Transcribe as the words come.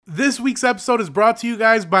This week's episode is brought to you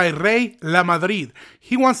guys by Rey La Madrid.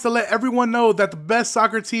 He wants to let everyone know that the best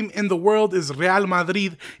soccer team in the world is Real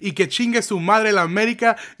Madrid y que chingue su madre la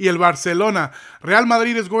América y el Barcelona. Real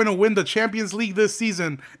Madrid is going to win the Champions League this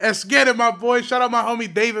season. Let's get it, my boy. Shout out my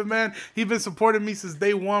homie David, man. He's been supporting me since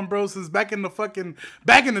day one, bro. Since back in the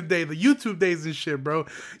day, the YouTube days and shit, bro.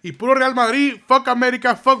 Y puro Real Madrid, fuck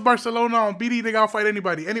América, fuck Barcelona. On BD, nigga, I'll fight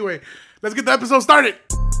anybody. Anyway, let's get the episode started.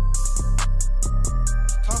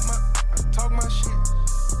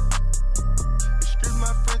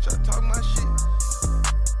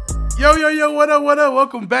 Yo, what up?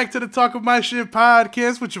 Welcome back to the Talk of My Shit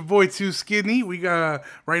podcast with your boy Too Skinny. We got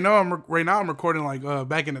right now I'm recording like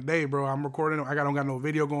back in the day, bro. I don't got no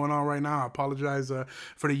video going on right now. I apologize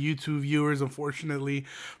for the YouTube viewers, unfortunately.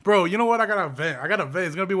 Bro, you know what? I got to vent.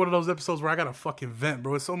 It's going to be one of those episodes where I got to fucking vent,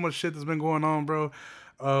 bro. It's so much shit that's been going on, bro.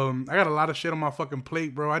 I got a lot of shit on my fucking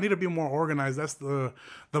plate, bro. I need to be more organized. That's the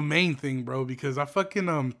main thing, bro, because I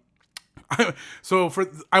fucking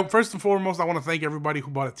first and foremost, I want to thank everybody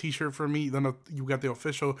who bought a t-shirt for me. Then you got the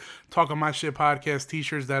official Talk of My Shit podcast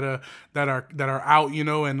t-shirts that are out, you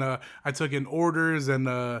know, and I took in orders and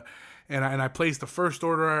I placed the first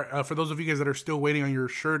order. For those of you guys that are still waiting on your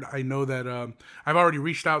shirt, I know that I've already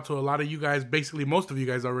reached out to a lot of you guys. Basically, most of you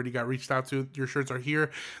guys already got reached out to. Your shirts are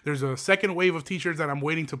here. There's a second wave of t-shirts that I'm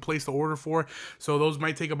waiting to place the order for. So those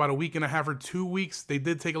might take about a week and a half or 2 weeks. They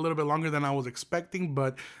did take a little bit longer than I was expecting,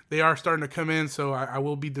 but they are starting to come in. So I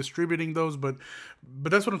will be distributing those. But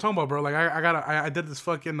that's what I'm talking about, bro. Like I did this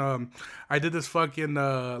fucking I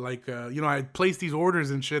placed these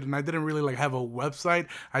orders and shit, and I didn't really like have a website.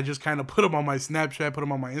 I just kind of put them on my Snapchat, put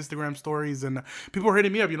them on my Instagram stories, and people are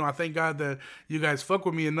hitting me up. You know, I thank God that you guys fuck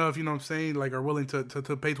with me enough, you know what I'm saying, like are willing to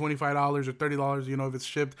pay $25 or $30, you know, if it's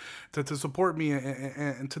shipped, to support me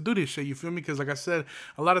and to do this shit, you feel me? Because like I said,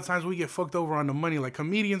 a lot of times we get fucked over on the money, like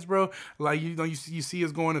comedians, bro. Like, you know, you see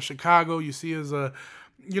us going to Chicago, you see us,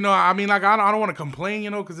 you know, I mean, like, I don't want to complain, you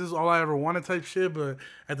know, because this is all I ever wanted type shit, but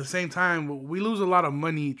at the same time, we lose a lot of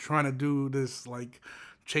money trying to do this, like,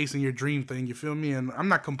 chasing your dream thing, you feel me? And I'm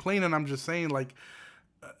not complaining, I'm just saying, like,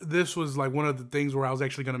 this was, like, one of the things where I was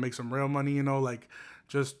actually going to make some real money, you know, like,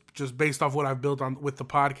 just based off what I've built on with the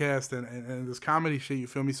podcast and this comedy shit, you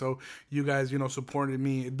feel me? So you guys, you know, supported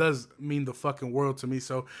me. It does mean the fucking world to me.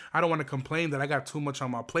 So I don't want to complain that I got too much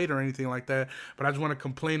on my plate or anything like that, but I just want to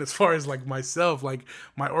complain as far as like myself, like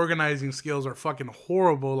my organizing skills are fucking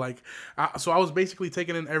horrible. Like, so I was basically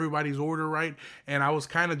taking in everybody's order, right? And I was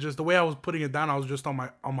kind of just, the way I was putting it down, I was just on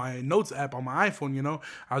my notes app on my iPhone, you know,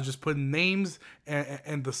 I was just putting names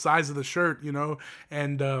and the size of the shirt, you know,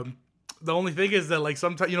 and, the only thing is that, like,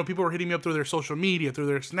 sometimes, you know, people are hitting me up through their social media, through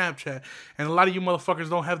their Snapchat, and a lot of you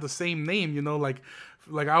motherfuckers don't have the same name, you know, like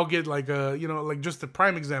I'll get, like, you know, like, just a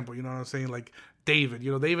prime example, you know what I'm saying, like, David,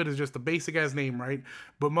 you know, David is just a basic-ass name, right,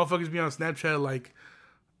 but motherfuckers be on Snapchat, like,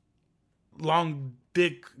 Long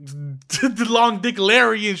Dick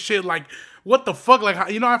Larry and shit, like, what the fuck,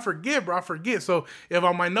 like, you know, I forget, so if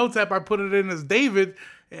on my notes app I put it in as David,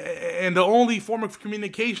 and the only form of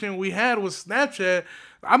communication we had was Snapchat,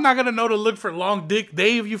 I'm not gonna know to look for Long Dick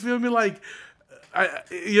Dave. You feel me? Like,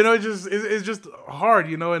 you know, it's just hard,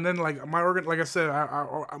 you know. And then like my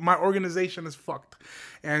organization is fucked.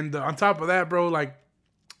 And on top of that, bro, like,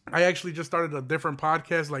 I actually just started a different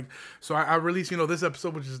podcast, like, so I released, you know, this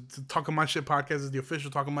episode, which is the Talk of My Shit podcast, is the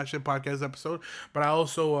official Talk of My Shit podcast episode, but I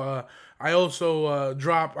also I'm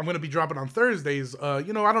going to be dropping on Thursdays,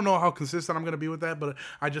 you know, I don't know how consistent I'm going to be with that, but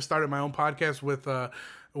I just started my own podcast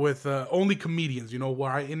with only comedians, you know,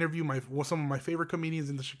 where I interview some of my favorite comedians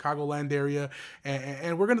in the Chicagoland area,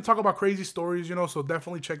 and we're going to talk about crazy stories, you know, so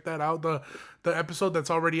definitely check that out. The episode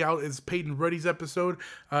that's already out is Peyton Ruddy's episode.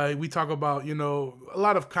 We talk about, you know, a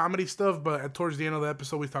lot of comedy stuff, but towards the end of the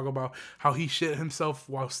episode, we talk about how he shit himself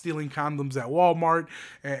while stealing condoms at Walmart,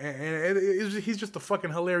 and he's just a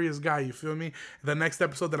fucking hilarious guy, you feel me? The next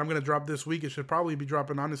episode that I'm going to drop this week, it should probably be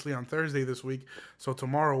dropping, honestly, on Thursday this week, so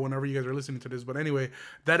tomorrow, whenever you guys are listening to this, but anyway,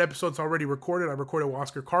 that episode's already recorded. I recorded with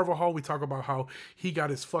Oscar Carvajal. We talk about how he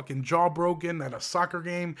got his fucking jaw broken at a soccer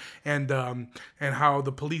game, and how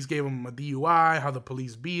the police gave him a DUI, how the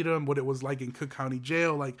police beat him, what it was like in Cook County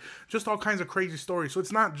Jail, like, just all kinds of crazy stories. So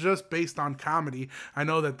it's not just based on comedy. I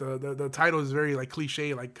know that the title is very, like,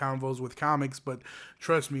 cliche, like Convos with Comics, but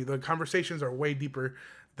trust me, the conversations are way deeper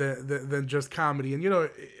than just comedy. And, you know,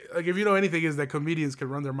 like, if you know anything, is that comedians can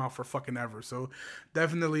run their mouth for fucking ever. So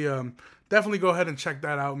definitely definitely go ahead and check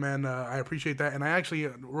that out, man. I appreciate that. And I actually,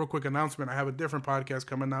 real quick announcement, I have a different podcast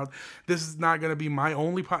coming out. This is not going to be my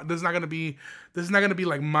only this is not going to be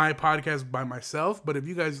like my podcast by myself. But if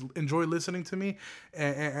you guys enjoy listening to me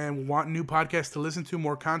and want new podcasts to listen to,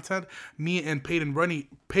 more content, me and Peyton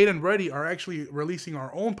Ruddy are actually releasing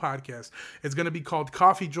our own podcast. It's going to be called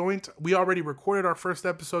Coffee Joint. We already recorded our first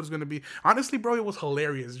episode. It's going to be, honestly, bro, it was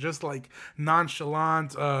hilarious. Just like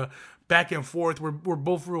nonchalant, back and forth. We're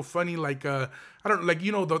both real funny. Like I don't like,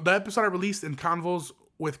 you know, the episode I released in Convos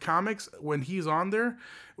with Comics, when he's on there,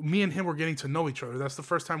 me and him were getting to know each other. That's the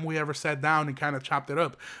first time we ever sat down and kind of chopped it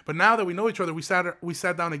up. But now that we know each other, we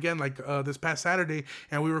sat down again like this past Saturday,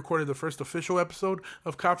 and we recorded the first official episode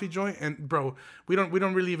of Coffee Joint. And bro, we don't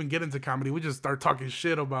really even get into comedy. We just start talking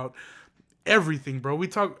shit about everything, bro.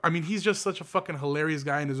 I mean, he's just such a fucking hilarious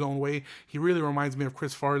guy in his own way. He really reminds me of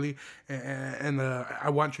Chris Farley, and I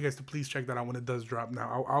want you guys to please check that out when it does drop.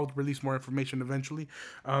 Now I'll release more information eventually.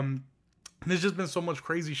 There's just been so much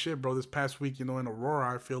crazy shit, bro, this past week, you know, in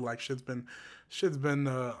Aurora. I feel like shit's been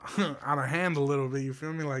out of hand a little bit, you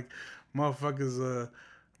feel me? Like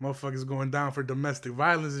motherfuckers going down for domestic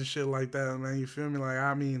violence and shit like that, man, you feel me? Like,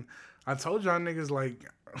 I mean, I told y'all niggas, like,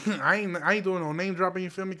 I ain't doing no name dropping, you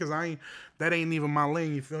feel me? Because that ain't even my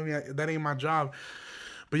lane, you feel me? That ain't my job.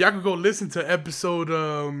 But y'all could go listen to episode,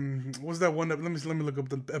 what's that one? Let me look up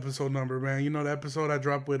the episode number, man. You know, the episode I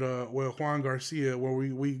dropped with Juan Garcia, where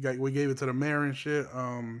we gave it to the mayor and shit.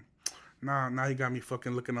 Now you got me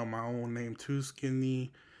fucking looking up my own name, Too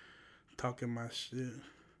Skinny, talking my shit.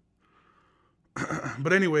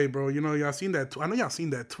 But anyway, bro, you know, y'all seen that. I know y'all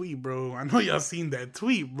seen that tweet, bro.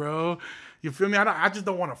 You feel me? I just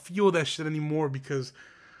don't want to fuel that shit anymore, because,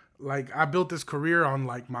 like, I built this career on,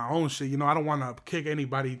 like, my own shit. You know, I don't want to kick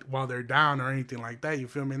anybody while they're down or anything like that. You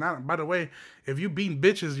feel me? Not, by the way, if you beating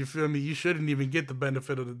bitches, you feel me, you shouldn't even get the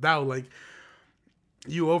benefit of the doubt. Like,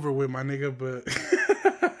 you over with, my nigga, but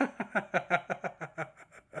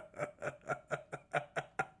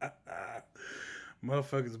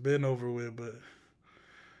motherfuckers been over with, but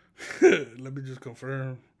let me just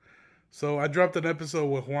confirm. So I dropped an episode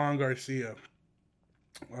with Juan Garcia.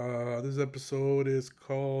 This episode is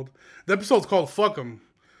called... The episode's called Fuck 'Em.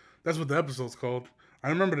 That's what the episode's called. I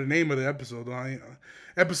remember the name of the episode.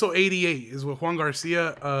 Episode 88 is with Juan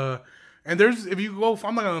Garcia. And there's... If you go...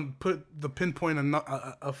 I'm not going to put the pinpoint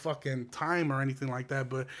a fucking time or anything like that,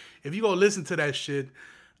 but if you go listen to that shit,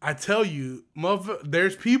 I tell you,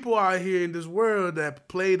 there's people out here in this world that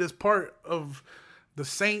play this part of the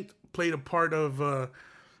saint, played a part of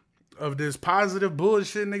this positive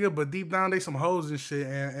bullshit, nigga, but deep down they some hoes and shit,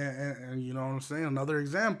 and you know what I'm saying? Another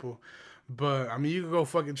example. But, I mean, you can go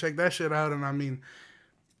fucking check that shit out, and I mean,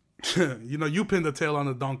 you know, you pinned the tail on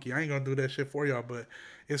the donkey. I ain't gonna do that shit for y'all, but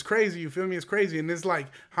it's crazy, you feel me? It's crazy, and it's like,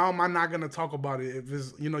 how am I not gonna talk about it? If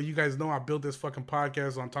it's, you know, you guys know I built this fucking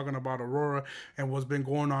podcast on talking about Aurora and what's been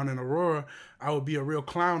going on in Aurora. I would be a real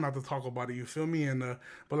clown not to talk about it, you feel me? And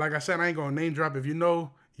but like I said, I ain't gonna name drop. If you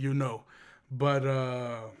know, you know. But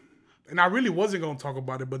and I really wasn't gonna talk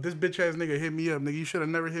about it, but this bitch ass nigga hit me up. Nigga, you should have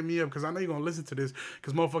never hit me up, because I know you're gonna listen to this,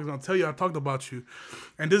 because motherfuckers gonna tell you I talked about you.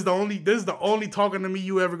 And this is the only talking to me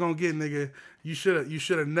you ever gonna get, nigga. You should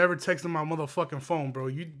have never texted my motherfucking phone, bro.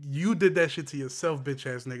 You did that shit to yourself,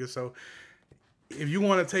 bitch ass nigga. So if you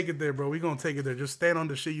wanna take it there, bro, we gonna take it there. Just stand on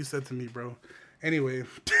the shit you said to me, bro. Anyway,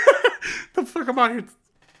 the fuck I'm out here.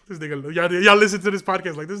 This nigga, y'all listen to this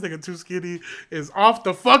podcast like this nigga Too Skinny is off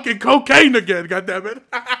the fucking cocaine again, goddammit.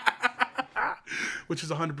 Which is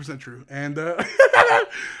 100% true. And you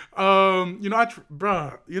know,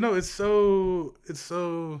 bruh, you know, it's so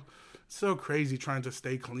crazy trying to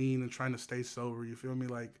stay clean and trying to stay sober. You feel me?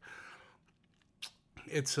 Like,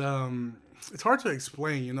 it's hard to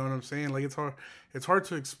explain. You know what I'm saying? Like, it's hard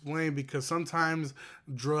to explain, because sometimes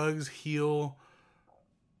drugs heal.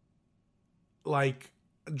 Like,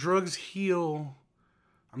 drugs heal.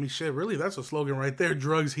 I mean, shit, really, that's a slogan right there.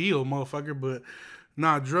 Drugs heal, motherfucker. But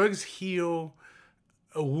nah, drugs heal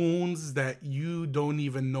wounds that you don't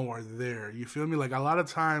even know are there. You feel me? Like, a lot of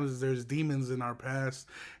times there's demons in our past,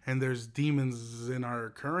 and there's demons in our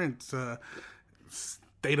current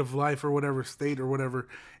state of life, or whatever state or whatever,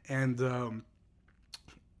 and you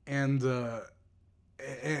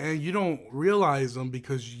don't realize them,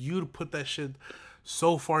 because you put that shit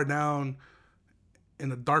so far down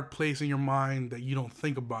in a dark place in your mind that you don't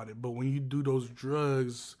think about it. But when you do those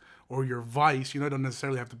drugs, or your vice, you know, it doesn't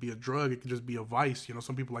necessarily have to be a drug. It can just be a vice. You know,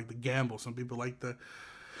 some people like to gamble. Some people like to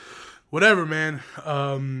whatever, man.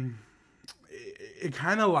 It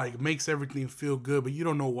kind of like makes everything feel good, but you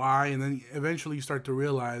don't know why. And then eventually you start to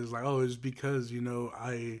realize, like, oh, it's because, you know,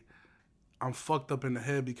 I I'm fucked up in the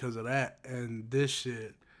head because of that. And this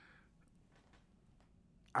shit,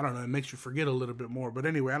 I don't know, it makes you forget a little bit more. But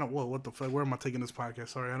anyway, I don't, what the fuck? Where am I taking this podcast?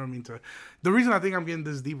 Sorry, I don't mean to. The reason I think I'm getting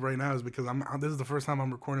this deep right now is because this is the first time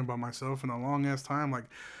I'm recording by myself in a long ass time. Like,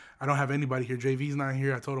 I don't have anybody here. JV's not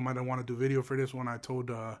here. I told him I didn't want to do video for this one. I told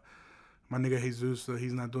my nigga Jesus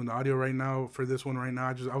he's not doing the audio right now for this one right now.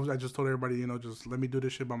 I just told everybody, you know, just let me do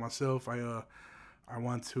this shit by myself. I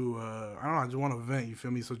want to I don't know, I just want to vent, you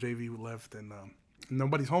feel me? So JV left and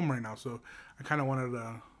nobody's home right now. So I kind of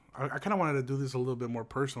wanted to do this a little bit more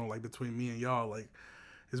personal, like between me and y'all. Like,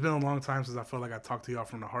 it's been a long time since I felt like I talked to y'all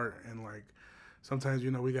from the heart, and like sometimes,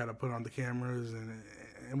 you know, we got to put on the cameras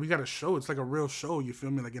and we got to show. It's like a real show, you feel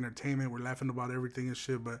me? Like entertainment. We're laughing about everything and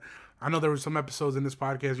shit. But I know there were some episodes in this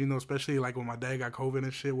podcast, you know, especially like when my dad got COVID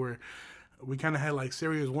and shit, where we kind of had like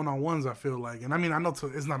serious one-on-ones, I feel like. And I mean, I know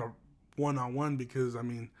it's not a one-on-one because, I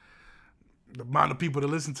mean, the amount of people that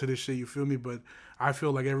listen to this shit, you feel me? But I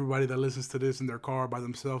feel like everybody that listens to this in their car by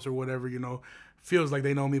themselves or whatever, you know, feels like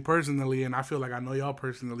they know me personally, and I feel like I know y'all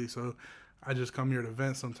personally. So I just come here to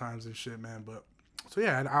vent sometimes and shit, man. But so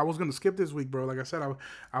yeah, I was gonna skip this week, bro. Like I said,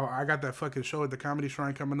 I got that fucking show at the Comedy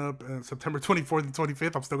Shrine coming up September 24th and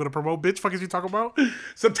 25th. I'm still gonna promote, bitch. Fuck is you talking about?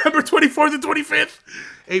 September 24th and 25th,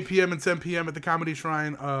 8 p.m. and 10 p.m. at the Comedy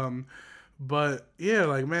Shrine. But yeah,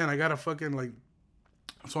 like, man, I gotta fucking like.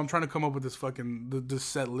 So I'm trying to come up with this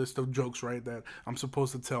set list of jokes, right, that I'm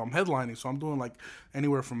supposed to tell. I'm headlining, so I'm doing like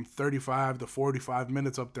anywhere from 35 to 45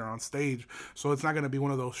 minutes up there on stage. So it's not going to be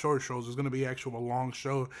one of those short shows. It's going to be actual long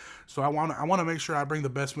show. So I want to make sure I bring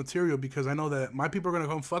the best material, because I know that my people are going to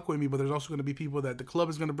come fuck with me, but there's also going to be people that the club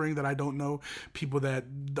is going to bring that I don't know, people that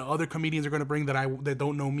the other comedians are going to bring that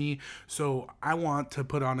don't know me. So I want to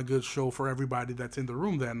put on a good show for everybody that's in the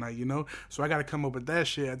room that night, you know? So I got to come up with that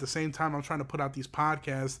shit. At the same time, I'm trying to put out these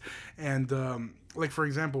podcasts. And like, for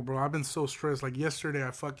example, bro, I've been so stressed. Like yesterday me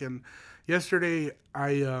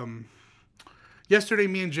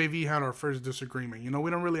and JV had our first disagreement. You know,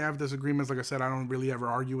 we don't really have disagreements. Like I said, I don't really ever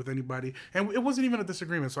argue with anybody, and it wasn't even a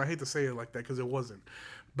disagreement, so I hate to say it like that because it wasn't.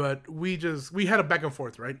 But we had a back and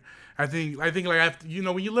forth, right? I think like after, you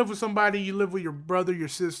know, when you live with somebody, you live with your brother, your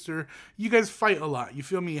sister, you guys fight a lot. You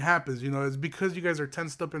feel me? It happens. You know, it's because you guys are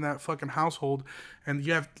tensed up in that fucking household, and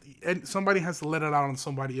somebody has to let it out on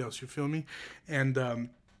somebody else. You feel me? And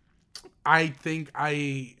I think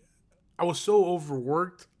I was so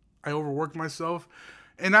overworked. I overworked myself.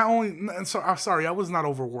 And sorry, I was not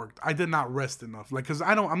overworked. I did not rest enough. Like, cause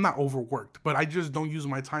I'm not overworked, but I just don't use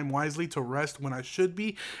my time wisely to rest when I should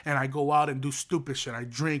be. And I go out and do stupid shit. I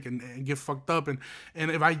drink and get fucked up. And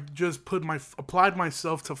if I just applied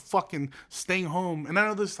myself to fucking staying home, and I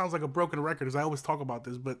know this sounds like a broken record, as I always talk about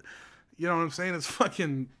this, but you know what I'm saying? It's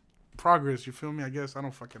fucking progress, you feel me? I guess I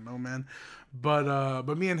don't fucking know, man. But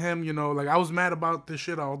me and him, you know, like, I was mad about this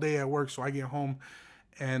shit all day at work, so I get home.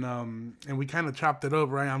 And we kind of chopped it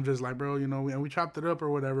up, right? I'm just like, bro, you know, and we chopped it up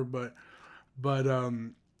or whatever, but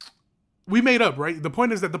we made up, right? The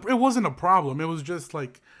point is that it wasn't a problem. It was just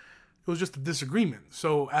a disagreement.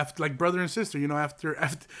 So after, like, brother and sister, you know, after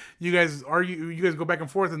you guys argue, you guys go back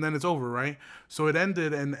and forth, and then it's over, right? So it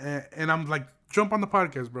ended, and I'm like, jump on the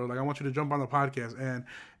podcast, bro. Like, I want you to jump on the podcast.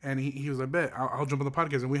 And he was like, bet, I'll jump on the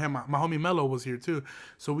podcast. And we had my homie Mello was here too.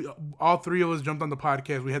 So we all three of us jumped on the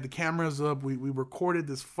podcast. We had the cameras up. We recorded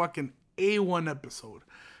this fucking A1 episode.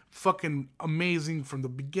 Fucking amazing from the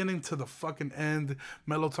beginning to the fucking end.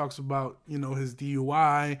 Mello talks about, you know, his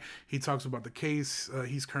DUI. He talks about the case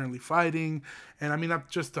he's currently fighting. And I mean, not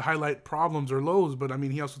just to highlight problems or lows, but I mean,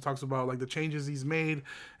 he also talks about like the changes he's made.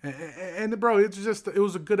 And bro, it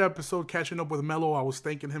was a good episode catching up with Mello. I was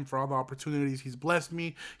thanking him for all the opportunities he's blessed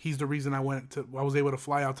me. He's the reason I was able to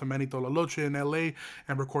fly out to Manito La Loche in LA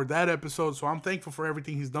and record that episode. So I'm thankful for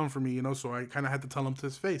everything he's done for me, you know, so I kind of had to tell him to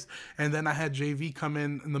his face. And then I had JV come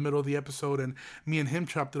in the middle of the episode, and me and him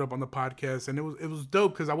chopped it up on the podcast, and it was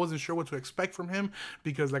dope because I wasn't sure what to expect from him,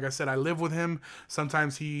 because like I said, I live with him.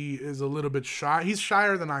 Sometimes he is a little bit shy. He's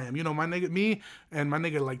shyer than I am, you know. Me and my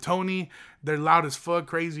nigga like Tony, they're loud as fuck,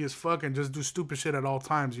 crazy as fuck, and just do stupid shit at all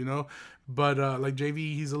times, you know. But like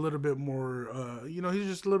JV, he's a little bit more, you know, he's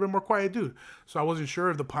just a little bit more quiet dude. So I wasn't sure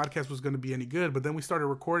if the podcast was going to be any good. But then we started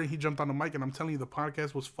recording. He jumped on the mic, and I'm telling you, the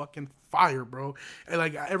podcast was fucking fire, bro. And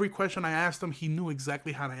like every question I asked him, he knew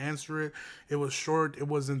exactly how to answer it. It was short. It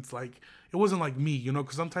wasn't like me, you know,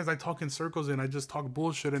 because sometimes I talk in circles and I just talk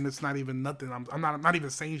bullshit, and it's not even nothing. I'm not even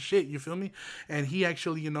saying shit. You feel me? And he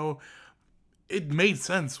actually, you know, it made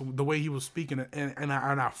sense the way he was speaking, and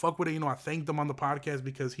I fuck with it. You know, I thanked him on the podcast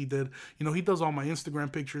because he did. You know, he does all my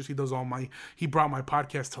Instagram pictures. He brought my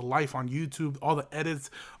podcast to life on YouTube. All the edits,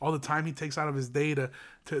 all the time he takes out of his day to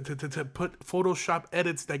put Photoshop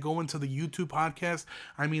edits that go into the YouTube podcast.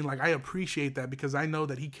 I mean, like, I appreciate that because I know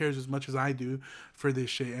that he cares as much as I do for this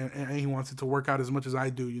shit, and he wants it to work out as much as I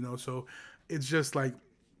do. You know, so it's just like.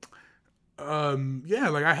 Yeah,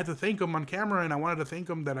 like I had to thank him on camera, and I wanted to thank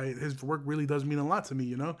him that his work really does mean a lot to me,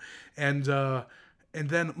 you know. And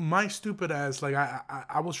then my stupid ass, like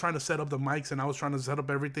I was trying to set up the mics and I was trying to set up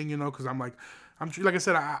everything, you know, because I'm like I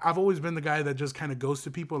said, I've always been the guy that just kind of goes to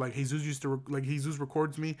people. Like Jesus used to, like Jesus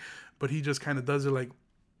records me, but he just kind of does it like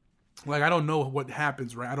I don't know what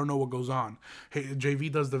happens, right? I don't know what goes on. Hey,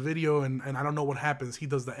 JV does the video, and I don't know what happens. He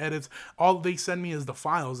does the edits. All they send me is the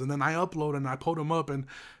files, and then I upload and I put them up, and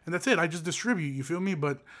that's it. I just distribute. You feel me?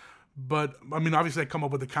 But I mean, obviously I come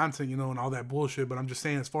up with the content, you know, and all that bullshit. But I'm just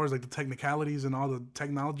saying, as far as like the technicalities and all the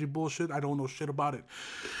technology bullshit, I don't know shit about it.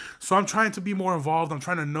 So I'm trying to be more involved. I'm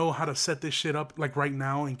trying to know how to set this shit up, like right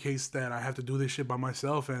now, in case that I have to do this shit by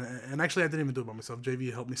myself. And actually, I didn't even do it by myself.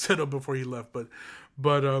 JV helped me set up before he left, but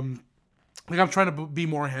like I'm trying to be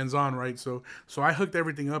more hands-on, right? So I hooked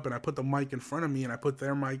everything up and I put the mic in front of me and I put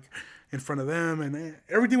their mic in front of them, and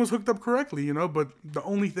everything was hooked up correctly, you know? But the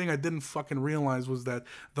only thing I didn't fucking realize was that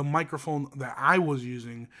the microphone that I was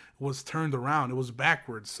using was turned around. It was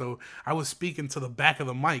backwards. So I was speaking to the back of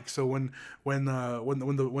the mic. So when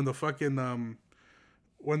the fucking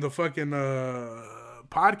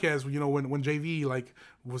podcast, you know, when JV like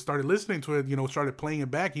started listening to it, you know, started playing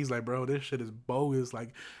it back, he's like, bro, this shit is bogus. Like,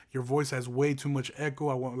 your voice has way too much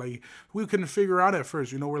echo. We couldn't figure out at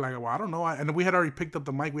first, you know. We're like, well, I don't know. And we had already picked up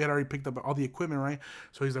the mic. We had already picked up all the equipment, right?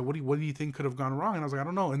 So he's like, what do you think could have gone wrong? And I was like, I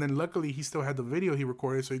don't know. And then luckily he still had the video he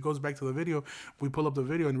recorded. So he goes back to the video. We pull up the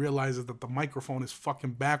video and realizes that the microphone is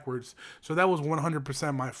fucking backwards. So that was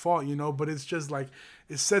 100% my fault, you know. But it's just like,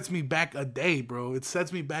 it sets me back a day, bro. It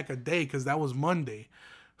sets me back a day because that was Monday.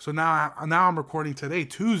 So now I'm recording today,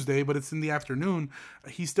 Tuesday, but it's in the afternoon.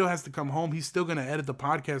 He still has to come home. He's still gonna edit the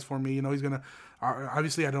podcast for me. You know, he's gonna.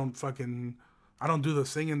 Obviously, I don't do the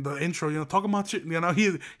singing, the intro. You know, talking about shit. You know,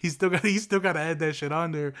 he's still got to add that shit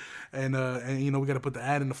on there, and you know, we got to put the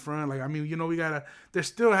ad in the front. Like, I mean, you know, there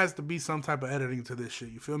still has to be some type of editing to this shit.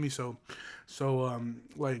 You feel me? So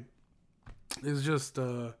like, it's just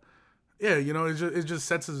yeah, you know, it just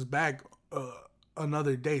sets us back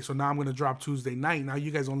another day. So now I'm gonna drop Tuesday night. Now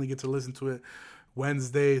you guys only get to listen to it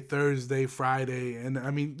Wednesday, Thursday, Friday, and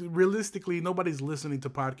I mean, realistically, nobody's listening to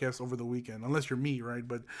podcasts over the weekend unless you're me, right?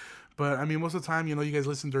 But I mean, most of the time, you know, you guys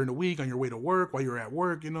listen during the week on your way to work, while you're at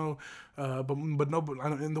work, you know. But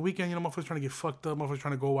in the weekend, you know, motherfuckers trying to get fucked up, motherfuckers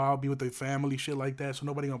trying to go out, be with their family, shit like that. So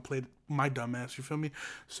nobody gonna play my dumb ass. You feel me?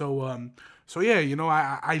 So yeah, you know,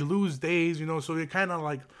 I lose days, you know. So it kind of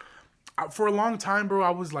like. For a long time, bro,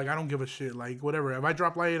 I was like, I don't give a shit. Like, whatever. If I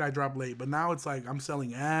drop late, I drop late. But now it's like I'm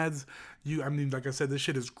selling ads. I mean, like I said, this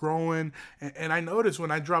shit is growing. And I notice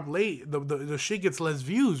when I drop late, the shit gets less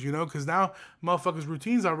views, you know? Because now motherfuckers'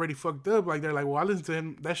 routines already fucked up. Like, they're like, well, I listen to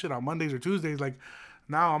him, that shit on Mondays or Tuesdays. Like,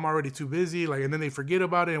 now I'm already too busy. Like, and then they forget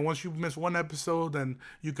about it. And once you miss one episode, then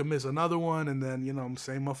you can miss another one. And then, you know what I'm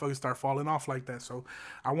saying, motherfuckers start falling off like that. So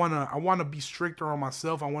I wanna be stricter on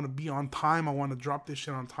myself. I wanna be on time. I wanna drop this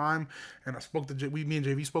shit on time. And I spoke to me and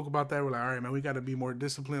JV spoke about that. We're like, all right, man, we gotta be more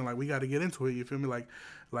disciplined. Like, we gotta get into it. You feel me? Like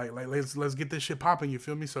let's get this shit popping. You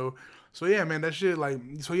feel me? So yeah, man, that shit, like,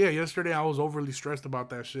 so yeah, yesterday I was overly stressed about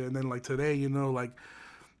that shit. And then like today, you know, like,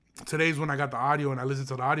 today's when I got the audio and I listened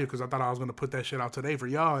to the audio because I thought I was going to put that shit out today for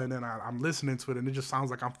y'all. And then I'm listening to it and it just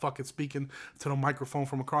sounds like I'm fucking speaking to the microphone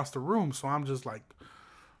from across the room. So I'm just like,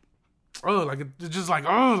 oh, like, it's just like,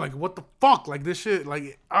 oh, like, what the fuck? Like, this shit,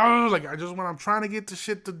 like, oh, like, I just, when I'm trying to get the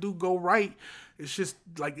shit to go right, it's just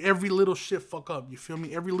like every little shit fuck up. You feel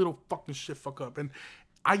me? Every little fucking shit fuck up. And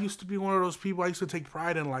I used to be one of those people. I used to take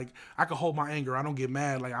pride in, like, I could hold my anger. I don't get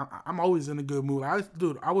mad. Like, I'm always in a good mood.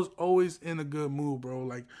 I was always in a good mood, bro.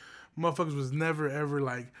 Like, motherfuckers was never, ever,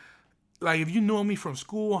 like, if you know me from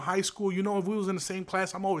school, high school, you know, if we was in the same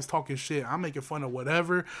class, I'm always talking shit. I'm making fun of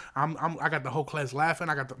whatever. I got the whole class laughing.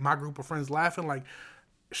 I got my group of friends laughing. Like,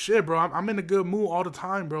 shit, bro, I'm in a good mood all the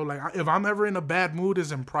time, bro. Like, if I'm ever in a bad mood,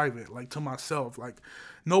 it's in private, like, to myself. Like,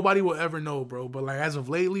 nobody will ever know, bro. But, like, as of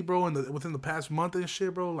lately, bro, within the past month and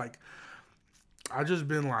shit, bro, like, I just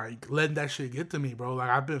been, like, letting that shit get to me, bro. Like,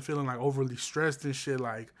 I've been feeling, like, overly stressed and shit,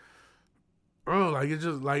 like, bro, like, it's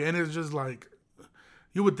just, like, and it's just, like,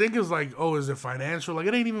 you would think it's, like, oh, is it financial? Like,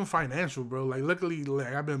 it ain't even financial, bro. Like, luckily,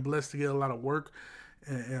 like, I've been blessed to get a lot of work,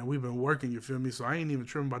 and we've been working, you feel me? So I ain't even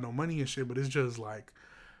tripping about no money and shit, but it's just, like,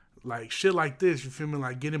 like shit like this, you feel me?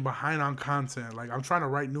 Like getting behind on content. Like I'm trying to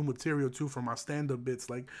write new material too for my stand up bits.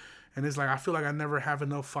 Like, and it's like I feel like I never have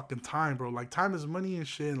enough fucking time, bro. Like time is money and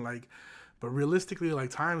shit. And like, but realistically, like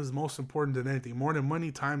time is most important than anything. More than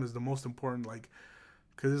money, time is the most important. Like,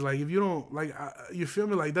 cause it's like if you don't like, you feel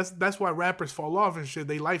me? Like that's why rappers fall off and shit.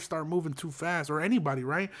 They life start moving too fast, or anybody,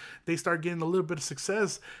 right? They start getting a little bit of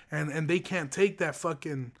success, and they can't take that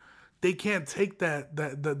fucking they can't take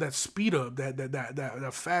that speed up, that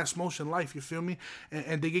fast motion life. You feel me?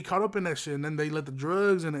 And they get caught up in that shit, and then they let the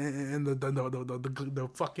drugs and the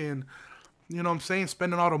fucking, you know what I'm saying,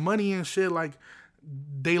 spending all the money and shit. Like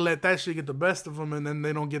they let that shit get the best of them, and then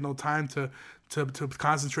they don't get no time to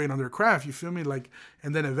concentrate on their craft. You feel me? Like,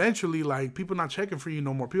 and then eventually, like people not checking for you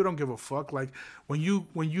no more. People don't give a fuck. Like when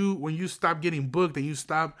you stop getting booked and you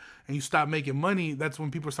stop making money, that's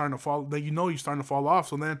when people are starting to fall. That you're starting to fall off.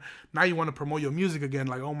 So then now you want to promote your music again.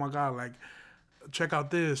 Like, oh my god, like check out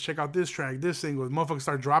this track, this single. Motherfuckers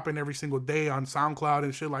start dropping every single day on SoundCloud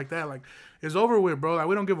and shit like that. Like, it's over with, bro. Like,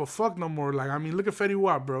 we don't give a fuck no more. Like, I mean, look at Fetty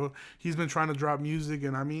Wap, bro. He's been trying to drop music,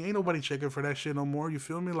 and I mean, ain't nobody checking for that shit no more. You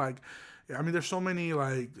feel me? Like, I mean, there's so many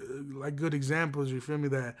like good examples. You feel me?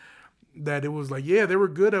 That it was like, yeah, they were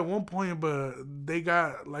good at one point, but they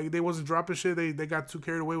got like they wasn't dropping shit. They got too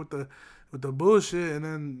carried away with the bullshit, and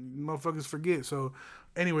then motherfuckers forget. So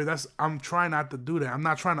anyway, I'm trying not to do that. I'm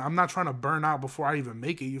not trying to burn out before I even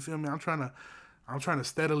make it. You feel me? I'm trying to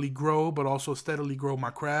steadily grow, but also steadily grow my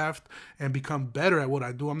craft and become better at what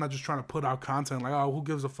I do. I'm not just trying to put out content like, oh, who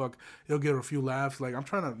gives a fuck? He'll get a few laughs. Like, I'm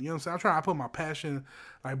trying to, you know what I'm saying? I put my passion,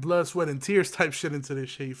 like blood, sweat, and tears type shit into this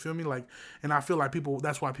shit. You feel me? Like, and I feel like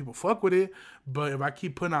that's why people fuck with it. But if I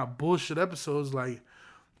keep putting out bullshit episodes, like,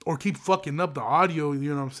 or keep fucking up the audio, you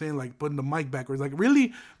know what I'm saying? Like putting the mic backwards. Like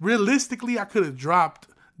really, realistically, I could have dropped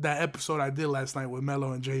that episode I did last night with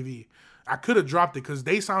Mello and JV. I could have dropped it because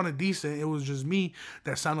they sounded decent. It was just me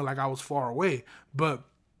that sounded like I was far away. But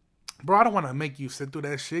bro, I don't want to make you sit through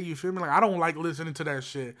that shit. You feel me? Like, I don't like listening to that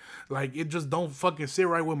shit. Like, it just don't fucking sit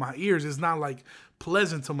right with my ears. It's not, like,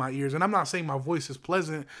 pleasant to my ears. And I'm not saying my voice is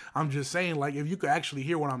pleasant. I'm just saying, like, if you could actually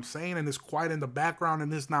hear what I'm saying and it's quiet in the background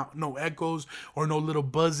and there's not no echoes or no little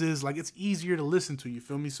buzzes, like, it's easier to listen to. You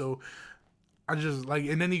feel me? So, I just, like,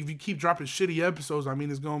 and then if you keep dropping shitty episodes, I mean,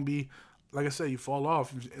 it's going to be, like I said, you fall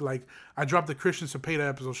off. Like, I dropped the Christian Cepeda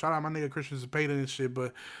episode. Shout out my nigga Christian Cepeda and shit,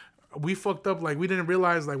 but we fucked up. Like, we didn't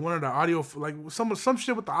realize, like, one of the audio, like, some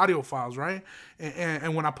shit with the audio files, right?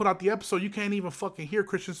 And when I put out the episode, you can't even fucking hear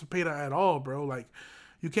Christian Cepeda at all, bro. Like,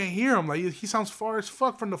 you can't hear him. Like, he sounds far as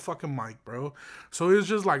fuck from the fucking mic, bro. So it's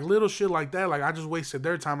just, like, little shit like that. Like, I just wasted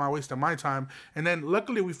their time. I wasted my time. And then,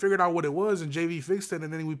 luckily, we figured out what it was, and JV fixed it,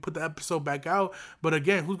 and then we put the episode back out. But,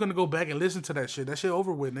 again, who's gonna go back and listen to that shit? That shit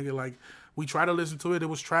over with, nigga. Like, we tried to listen to it. It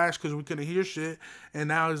was trash because we couldn't hear shit. And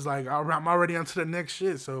now it's like, I'm already on to the next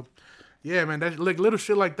shit. So, yeah, man, that like little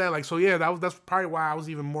shit like that. Like, so yeah, that's probably why I was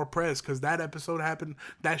even more pressed, because that episode happened,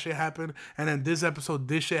 that shit happened, and then this episode,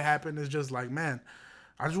 this shit happened. It's just like, man,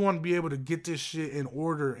 I just want to be able to get this shit in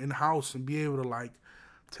order in house and be able to like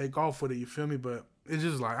take off with it. You feel me? But it's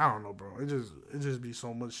just like, I don't know, bro. It just be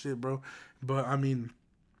so much shit, bro. But I mean,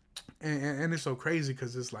 and it's so crazy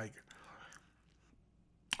because it's like,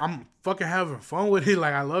 I'm fucking having fun with it.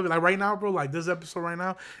 Like, I love it. Like, right now, bro, like, this episode right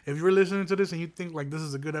now, if you're listening to this and you think, like, this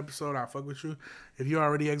is a good episode, I'll fuck with you. If you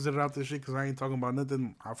already exited out this shit because I ain't talking about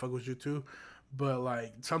nothing, I'll fuck with you, too. But,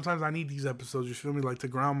 like, sometimes I need these episodes, you feel me? Like, to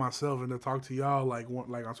ground myself and to talk to y'all, like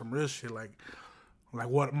on some real shit. Like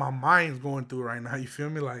what my mind's going through right now, you feel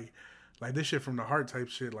me? Like this shit from the heart type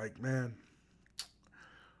shit. Like, man.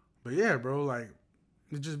 But, yeah, bro, like,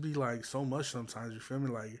 it just be, like, so much sometimes, you feel me?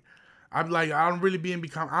 Like, I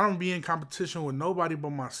don't be in competition with nobody but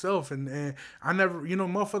myself, and I never, you know,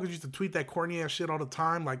 motherfuckers used to tweet that corny ass shit all the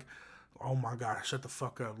time, like, oh my god, shut the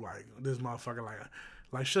fuck up, like, this motherfucker,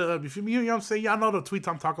 like shut up, you feel me? You know what I'm saying? Y'all know the tweets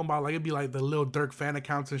I'm talking about, like, it'd be like the Lil Durk fan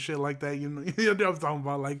accounts and shit like that, you know what I'm talking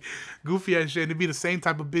about, like, goofy ass shit. It'd be the same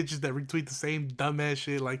type of bitches that retweet the same dumb ass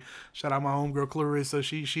shit, like, shout out my homegirl Clarissa,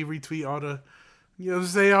 she retweet all the, you know what I'm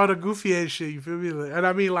saying, all the goofy ass shit, you feel me? And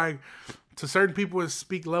I mean, like, to certain people, it's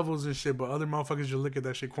speak levels and shit, but other motherfuckers just look at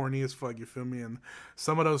that shit corny as fuck, you feel me? And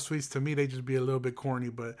some of those tweets, to me, they just be a little bit corny.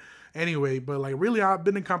 But anyway, like, really, I've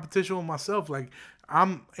been in competition with myself. Like,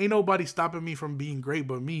 ain't nobody stopping me from being great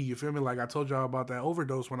but me, you feel me? Like, I told y'all about that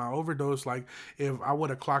overdose. When I overdosed, like, if I would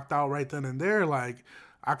have clocked out right then and there, like,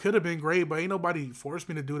 I could have been great, but ain't nobody forced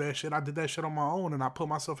me to do that shit. I did that shit on my own, and I put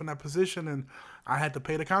myself in that position, and I had to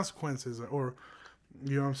pay the consequences, or...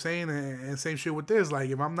 You know what I'm saying? And same shit with this. Like,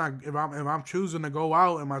 if I'm choosing to go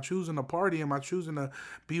out, am I choosing to party? Am I choosing to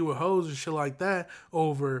be with hoes and shit like that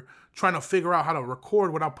over trying to figure out how to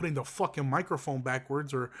record without putting the fucking microphone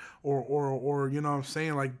backwards or you know what I'm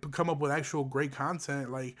saying, like come up with actual great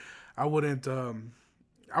content, like I wouldn't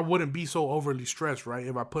be so overly stressed, right?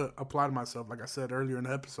 If I applied myself, like I said earlier in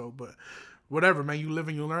the episode, but whatever, man, you live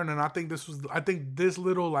and you learn. And I think this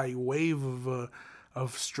little like wave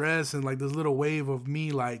of stress and like this little wave of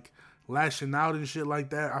me like lashing out and shit like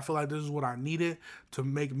that, I feel like this is what I needed to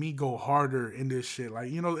make me go harder in this shit.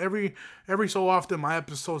 Like, you know, every so often my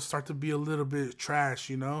episodes start to be a little bit trash,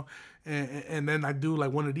 you know, and then I do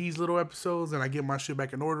like one of these little episodes and I get my shit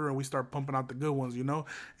back in order and we start pumping out the good ones, you know.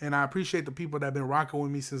 And I appreciate the people that have been rocking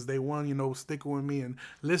with me since day one, you know, sticking with me and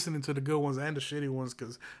listening to the good ones and the shitty ones,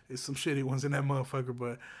 because there's some shitty ones in that motherfucker.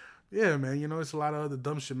 But yeah, man, you know, it's a lot of other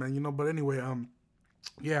dumb shit, man, you know. But anyway,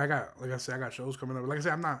 yeah, like I said, I got shows coming up. Like I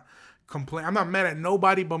said, I'm not mad at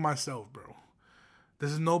nobody but myself, bro. This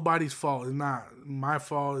is nobody's fault. It's not my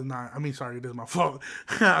fault. Sorry, this is my fault.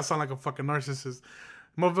 I sound like a fucking narcissist.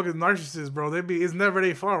 Motherfuckers narcissists, bro. It's never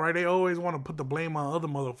their fault, right? They always want to put the blame on other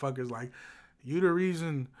motherfuckers. Like, you the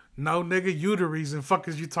reason. No, nigga, you the reason. Fuck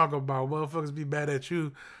is you talking about? Motherfuckers be mad at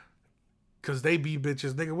you because they be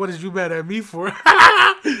bitches. Nigga, what is you mad at me for?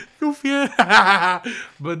 Goofy.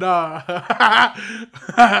 But,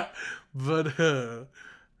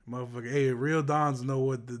 motherfucker, hey, real dons know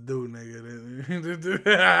what to do, nigga.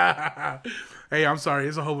 Hey, I'm sorry.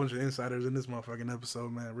 It's a whole bunch of insiders in this motherfucking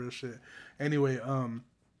episode, man. Real shit. Anyway,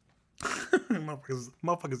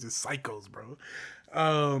 motherfuckers is psychos, bro.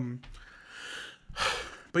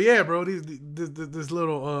 But yeah, bro, this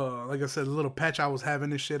little, like I said, the little patch I was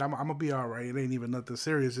having and shit, I'm gonna be all right. It ain't even nothing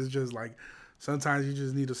serious. It's just like, sometimes you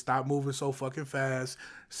just need to stop moving so fucking fast.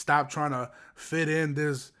 Stop trying to fit in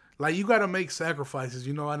this. Like, you got to make sacrifices,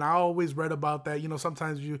 you know, and I always read about that. You know,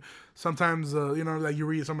 sometimes, you know, like you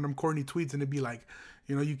read some of them corny tweets and it'd be like,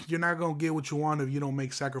 you know, you're not going to get what you want if you don't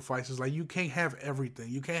make sacrifices. Like, you can't have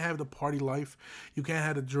everything. You can't have the party life. You can't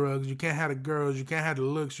have the drugs. You can't have the girls. You can't have the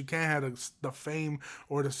looks. You can't have the fame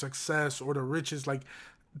or the success or the riches. Like,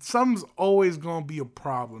 something's always going to be a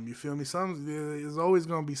problem. You feel me? There's always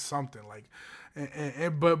going to be something. Like,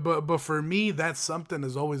 but for me, that something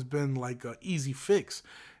has always been like an easy fix.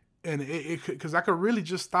 And because I could really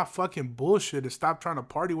just stop fucking bullshit and stop trying to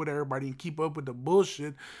party with everybody and keep up with the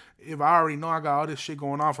bullshit. If I already know I got all this shit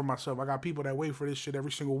going on for myself, I got people that wait for this shit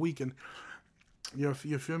every single week. And you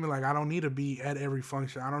feel me? Like, I don't need to be at every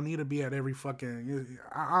function. I don't need to be at every fucking,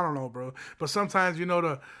 I don't know, bro. But sometimes, you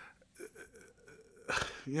know,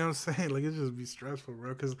 you know what I'm saying? Like, it just be stressful,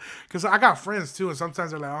 bro. Cause I got friends too, and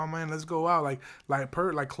sometimes they're like, "Oh man, let's go out."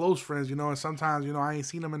 Like close friends, you know. And sometimes, you know, I ain't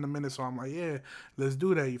seen them in a minute, so I'm like, "Yeah, let's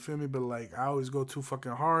do that." You feel me? But like, I always go too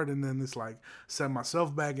fucking hard, and then it's like set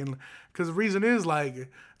myself back. And cause the reason is like,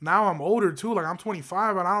 now I'm older too. Like, I'm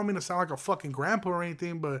 25, and I don't mean to sound like a fucking grandpa or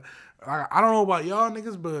anything, but I don't know about y'all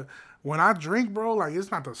niggas, but when I drink, bro, like, it's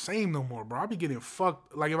not the same no more, bro. I be getting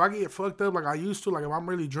fucked. Like, if I get fucked up like I used to, like, if I'm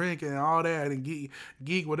really drinking and all that and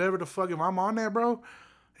geek, whatever the fuck, if I'm on that, bro,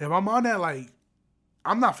 like,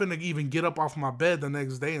 I'm not finna even get up off my bed the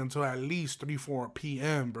next day until at least 3, 4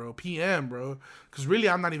 p.m., bro. Because really,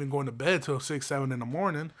 I'm not even going to bed till 6, 7 in the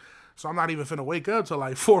morning. So I'm not even finna wake up till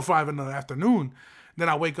like 4 or 5 in the afternoon. Then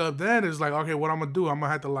I wake up then, it's like, okay, what I'm gonna do? I'm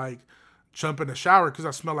gonna have to, like, jump in the shower because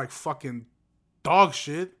I smell like fucking dog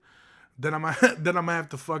shit. Then I'm gonna have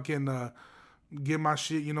to fucking get my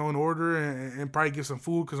shit, you know, in order and probably get some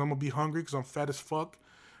food because I'm gonna be hungry because I'm fat as fuck.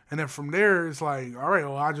 And then from there, it's like, all right,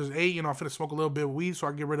 well, I just ate, you know, I'm finna smoke a little bit of weed so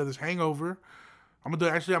I can get rid of this hangover. I'm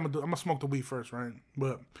gonna smoke the weed first, right?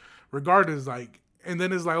 But regardless, like, and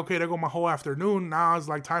then it's like, okay, there go my whole afternoon. Now it's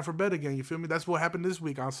like time for bed again. You feel me? That's what happened this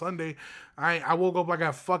week on Sunday. I woke up like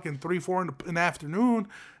at fucking 3, 4 in the afternoon.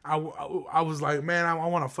 I was like, man, I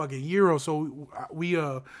want a fucking gyro. So we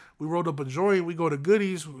rolled up a joint. We go to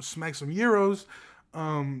Goodies, smack some gyros.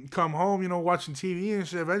 Come home, you know, watching TV and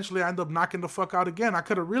shit. Eventually, I end up knocking the fuck out again. I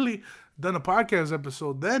could have really done a podcast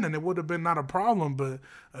episode then, and it would have been not a problem. But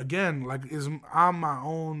again, like, I'm my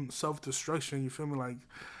own self destruction. You feel me? Like,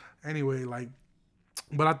 anyway, like.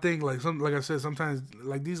 But I think, like I said, sometimes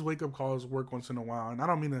like these wake up calls work once in a while, and I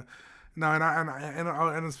don't mean to. No,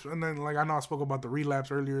 and then, like, I know I spoke about the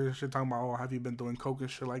relapse earlier and shit, talking about, oh, have you been doing coke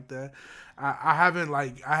and shit like that? I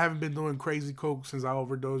haven't been doing crazy coke since I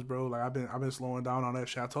overdosed, bro. Like, I've been slowing down on that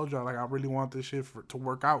shit. I told y'all, like, I really want this shit to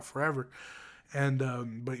work out forever. And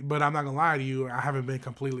but I'm not gonna lie to you, I haven't been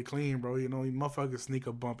completely clean, bro. You know, you motherfuckers sneak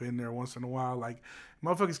a bump in there once in a while. Like,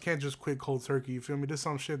 motherfuckers can't just quit cold turkey. You feel me? This is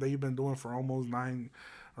some shit that you've been doing for almost 9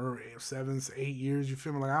 or 7, 8 years. You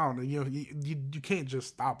feel me? Like, I don't know. You know, you can't just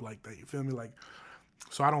stop like that. You feel me? Like,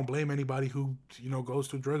 so I don't blame anybody who, you know, goes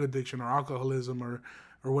through drug addiction or alcoholism or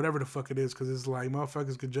or whatever the fuck it is, because it's like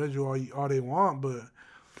motherfuckers could judge you all they want, but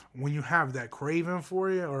when you have that craving for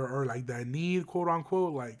it, or like that need, quote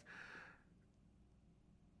unquote, like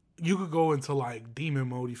you could go into like demon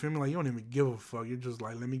mode. You feel me? Like you don't even give a fuck. You're just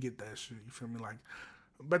like, let me get that shit. You feel me? Like,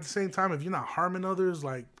 but at the same time, if you're not harming others,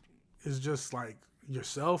 like it's just like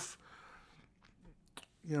yourself.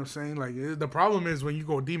 You know what I'm saying? Like the problem is when you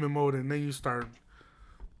go demon mode and then you start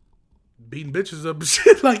beating bitches up and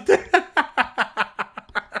shit like that.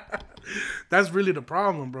 That's really the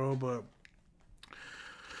problem, bro.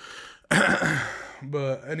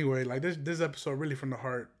 But anyway, like this episode really from the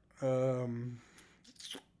heart.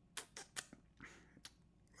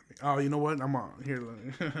 Oh, you know what? I'm on here.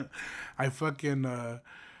 I fucking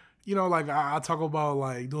you know, like I talk about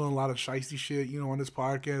like doing a lot of shiesty shit, you know, on this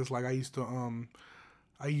podcast. Like I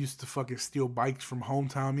used to fucking steal bikes from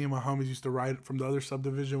hometown. Me and my homies used to ride from the other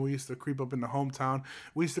subdivision. We used to creep up in the hometown.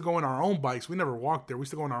 We used to go in our own bikes. We never walked there. We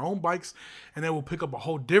used to go in our own bikes, and then we'll pick up a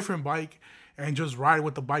whole different bike and just ride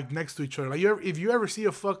with the bike next to each other. Like if you ever see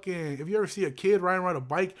a kid riding around a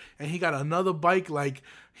bike and he got another bike, like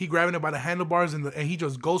he grabbing it by the handlebars and he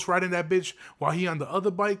just ghost riding that bitch while he on the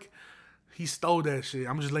other bike. He stole that shit.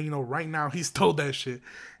 I'm just letting you know right now, he stole that shit.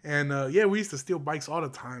 And yeah, we used to steal bikes all the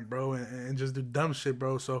time, bro, and just do dumb shit,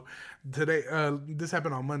 bro. So today, this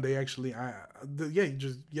happened on Monday, actually.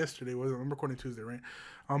 Just yesterday. I'm recording Tuesday, right?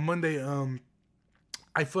 On Monday,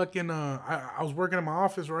 I fucking I was working in my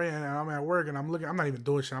office, right, and I'm at work and I'm not even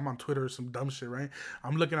doing shit. I'm on Twitter or some dumb shit, right?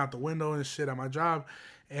 I'm looking out the window and shit at my job,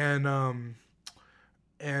 and I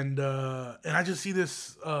just see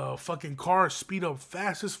this fucking car speed up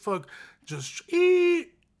fast as fuck, just and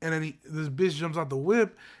then this bitch jumps out the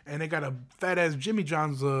whip, and they got a fat ass Jimmy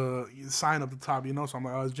John's sign up the top, you know. So I'm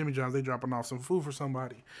like, oh, it's Jimmy John's. They dropping off some food for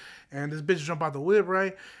somebody, and this bitch jump out the whip,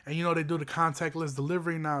 right? And you know they do the contactless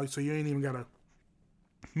delivery now, so you ain't even gotta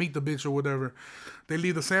meet the bitch or whatever. They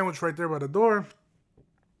leave the sandwich right there by the door,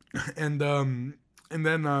 and then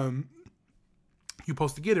you're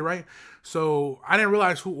supposed to get it, right? So I didn't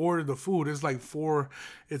realize who ordered the food. It's like four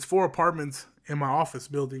apartments in my office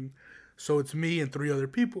building. So it's me and 3 other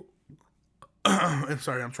people. And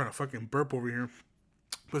sorry, I'm trying to fucking burp over here.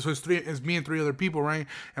 But so it's me and 3 other people, right?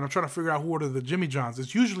 And I'm trying to figure out who ordered the Jimmy John's.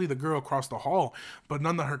 It's usually the girl across the hall, but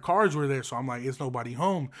none of her cards were there. So I'm like, it's nobody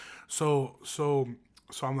home. So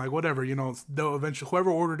I'm like, whatever, you know, they'll eventually,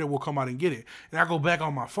 whoever ordered it will come out and get it. And I go back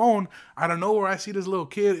on my phone. I don't know where I see this little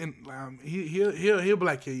kid, and he a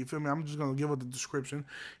black kid, you feel me? I'm just going to give it the description.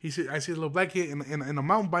 I see a little black kid in a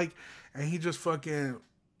mountain bike, and he just fucking,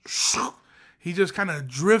 he just kind of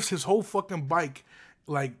drifts his whole fucking bike,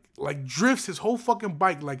 like drifts his whole fucking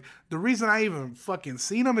bike. Like the reason I even fucking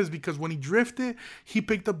seen him is because when he drifted, he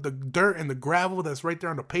picked up the dirt and the gravel that's right there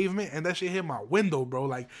on the pavement, and that shit hit my window, bro.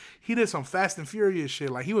 Like he did some Fast and Furious shit.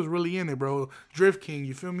 Like he was really in it, bro. Drift King,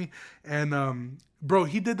 you feel me? And bro,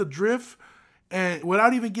 he did the drift, and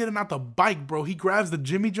without even getting out the bike, bro, he grabs the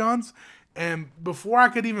Jimmy John's. And before I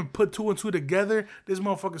could even put 2 and 2 together, this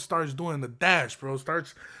motherfucker starts doing the dash, bro.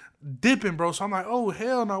 Starts dipping, bro. So I'm like, oh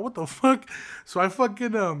hell no, what the fuck? So I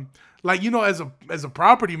fucking like, you know, as a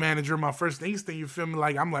property manager, my first instinct, you feel me?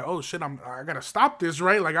 Like I'm like, oh shit, I gotta stop this,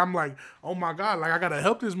 right? Like I'm like, oh my god, like I gotta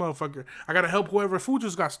help this motherfucker. I gotta help whoever food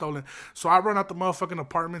just got stolen. So I run out the motherfucking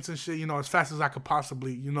apartments and shit, you know, as fast as I could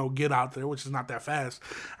possibly, you know, get out there, which is not that fast.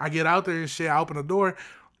 I get out there and shit. I open the door.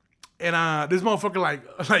 And this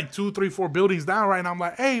motherfucker like 2, 3, 4 buildings down right now. I'm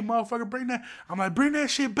like, hey, motherfucker, bring that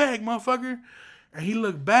shit back, motherfucker. And he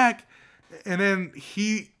looked back, and then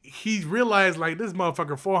he realized, like, this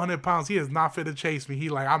motherfucker, 400 pounds, he is not fit to chase me. He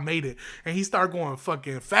like, I made it. And he started going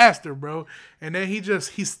fucking faster, bro. And then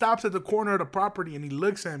he stops at the corner of the property, and he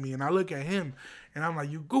looks at me, and I look at him, and I'm like,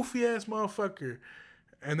 you goofy ass motherfucker.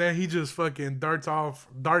 And then he just fucking darts off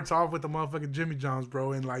with the motherfucking Jimmy John's,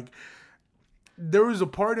 bro. And like, there was a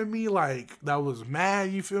part of me like that was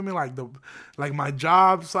mad, you feel me? Like my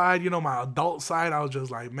job side, you know, my adult side, I was just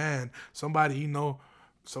like, man, somebody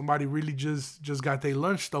really just got their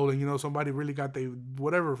lunch stolen, you know, somebody really got their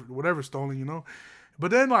whatever stolen, you know. But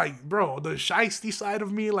then like, bro, the shiesty side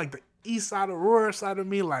of me, like the east side Aurora side of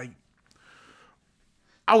me, like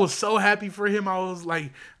I was so happy for him. I was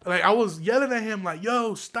like I was yelling at him like,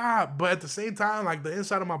 yo, stop. But at the same time, like the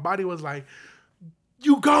inside of my body was like,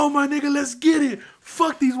 you go, my nigga, let's get it.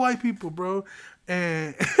 Fuck these white people, bro.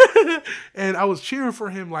 And and I was cheering for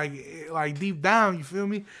him like deep down, you feel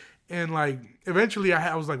me? And like eventually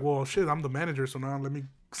I was like, well, shit, I'm the manager, so now let me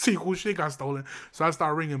see who shit got stolen. So I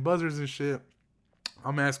start ringing buzzers and shit.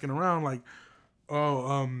 I'm asking around like,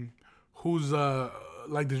 oh, who's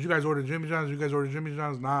like, did you guys order Jimmy John's? Did you guys order Jimmy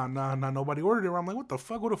John's? Nah, nobody ordered it. I'm like, what the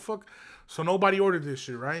fuck? What the fuck? So nobody ordered this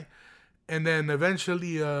shit, right? And then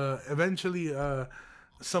eventually,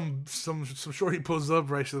 some shorty pulls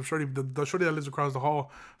up, right? Some shorty, the shorty that lives across the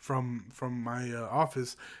hall from my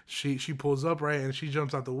office. She pulls up, right, and she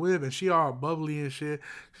jumps out the whip, and she all bubbly and shit.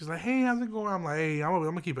 She's like, "Hey, how's it going?" I'm like, "Hey, I'm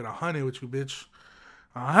gonna keep it 100 with you, bitch.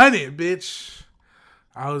 100, bitch."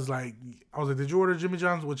 I was like, "Did you order Jimmy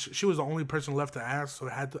John's?" Which she was the only person left to ask, so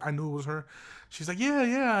I knew it was her. She's like,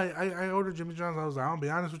 "Yeah, I ordered Jimmy John's." I was like, "I'll be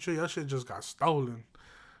honest with you, your shit just got stolen."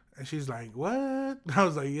 And she's like, "What?" I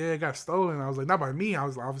was like, "Yeah, it got stolen." I was like, "Not by me." I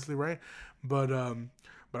was obviously right, but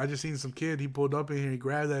I just seen some kid. He pulled up in here, he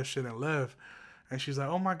grabbed that shit and left. And she's like,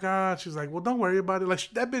 "Oh my god." She's like, "Well, don't worry about it." Like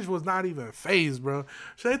that bitch was not even phased, bro.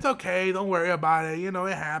 She said, "It's okay. Don't worry about it. You know,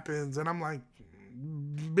 it happens." And I'm like,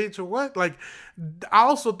 "Bitch, or what?" Like, I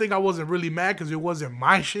also think I wasn't really mad because it wasn't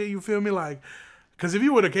my shit. You feel me? Like, because if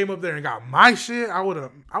you would have came up there and got my shit, I would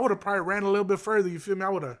have probably ran a little bit further. You feel me? I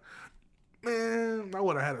would have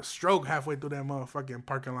had a stroke halfway through that motherfucking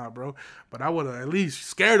parking lot, bro. But I would have at least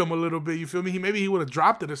scared him a little bit. You feel me? Maybe he would have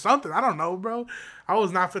dropped it or something. I don't know, bro. I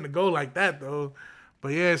was not finna go like that though.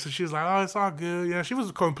 But yeah, so she was like, "Oh, it's all good." Yeah, she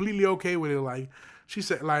was completely okay with it. Like she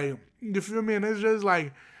said, like, you feel me? And it's just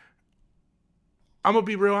like, I'm gonna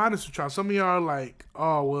be real honest with y'all. Some of y'all are like,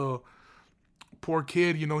 "Oh well, poor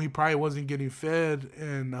kid. You know, he probably wasn't getting fed,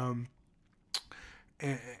 and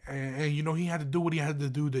you know he had to do what he had to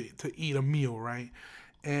do to eat a meal, right?"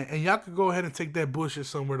 And y'all could go ahead and take that bullshit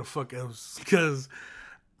somewhere the fuck else, because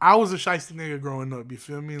I was a shiesty nigga growing up. You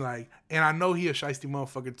feel me? Like, and I know he a shiesty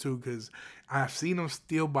motherfucker too, because I've seen him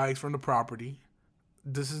steal bikes from the property.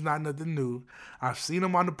 This is not nothing new. I've seen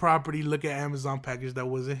him on the property look at Amazon package that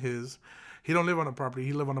wasn't his. He don't live on the property.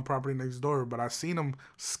 He live on the property next door. But I seen him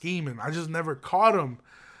scheming. I just never caught him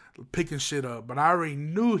picking shit up. But I already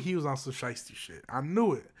knew he was on some shiesty shit. I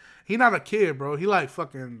knew it. He not a kid, bro. He like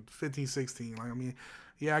fucking 15, 16. Like, I mean,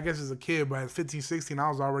 yeah, I guess he's a kid, but at 15, 16, I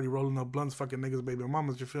was already rolling up blunts, fucking niggas, baby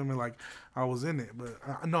mamas. You feel me? Like, I was in it.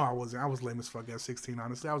 But no, I wasn't. I was lame as fuck at 16,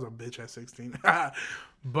 honestly. I was a bitch at 16.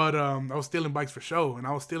 But I was stealing bikes for show, and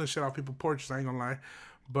I was stealing shit off people's porches, I ain't gonna lie.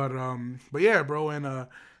 But yeah, bro, and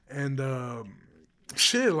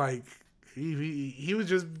shit, like, he was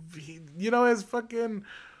just, you know, his fucking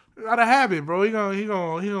out of habit, bro. He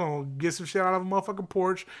gonna get some shit out of a motherfucking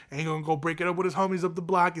porch, and he gonna go break it up with his homies up the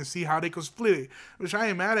block and see how they can split it. Which I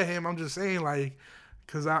ain't mad at him. I'm just saying, like,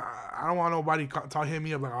 cause I don't want nobody hit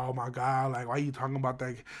me up like, "Oh my god, like, why you talking about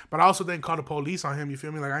that?" But I also didn't call the police on him. You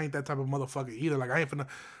feel me? Like, I ain't that type of motherfucker either. Like, I ain't finna.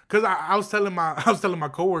 Cause I was telling my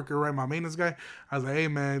coworker, right, my maintenance guy. I was like, "Hey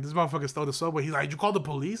man, this motherfucker stole the Subway." He's like, "You called the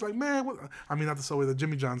police?" Like, man, what? I mean, not the Subway, the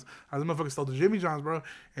Jimmy John's. I was like, "Motherfucker stole the Jimmy John's, bro."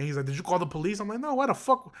 And he's like, "Did you call the police?" I'm like, "No, why the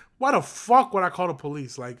fuck would I call the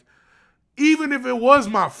police? Like, even if it was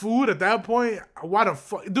my food at that point, why the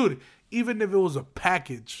fuck, dude? Even if it was a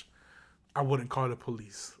package, I wouldn't call the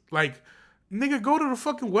police. Like, nigga, go to the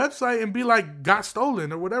fucking website and be like, got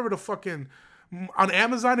stolen or whatever the fucking, on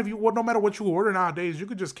Amazon, if you, well, no matter what you order nowadays, you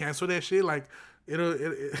could just cancel that shit. Like,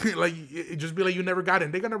 it just be like you never got it.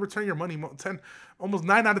 And they're gonna return your money almost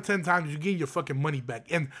 9 out of 10 times. You get your fucking money back.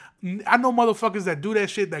 And I know motherfuckers that do that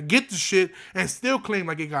shit, that get the shit and still claim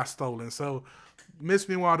like it got stolen. So miss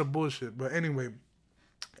me with all the bullshit. But anyway.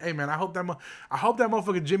 Hey man, I hope that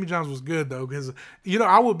motherfucking Jimmy John's was good though, because you know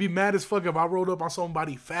I would be mad as fuck if I rolled up on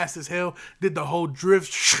somebody fast as hell, did the whole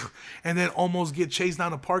drift, and then almost get chased down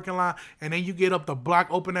the parking lot, and then you get up the block,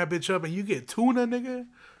 open that bitch up, and you get tuna, nigga,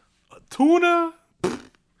 tuna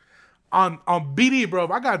on BD, bro. If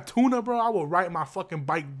I got tuna, bro, I will ride my fucking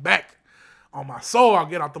bike back. On my soul, I'll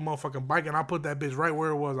get out the motherfucking bike and I'll put that bitch right where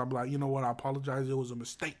it was. I'll be like, you know what? I apologize. It was a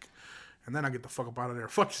mistake, and then I get the fuck up out of there.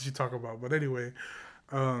 Fuck is you talking about? But anyway.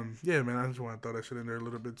 Yeah, man, I just want to throw that shit in there a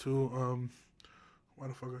little bit too. Who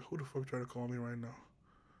the fuck tried to call me right now?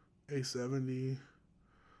 870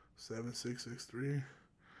 7663.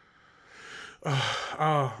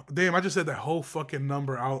 Damn, I just said that whole fucking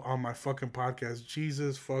number out on my fucking podcast.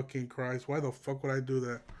 Jesus fucking Christ. Why the fuck would I do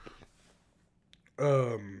that?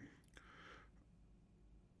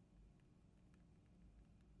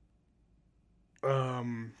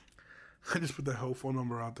 I just put that whole phone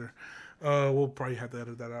number out there. We'll probably have to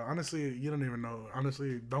edit that out. Honestly, you don't even know.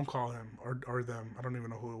 Honestly, don't call him or them. I don't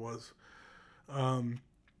even know who it was.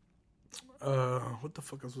 What the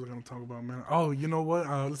fuck else was I gonna talk about, man? Oh, you know what?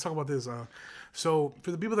 Let's talk about this. So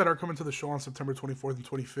for the people that are coming to the show on September 24th and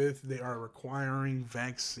 25th, they are requiring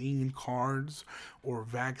vaccine cards or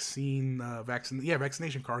vaccination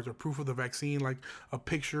cards or proof of the vaccine, like a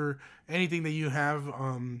picture, anything that you have,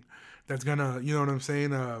 that's gonna, you know what I'm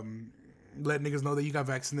saying? let niggas know that you got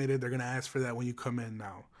vaccinated. They're gonna ask for that when you come in.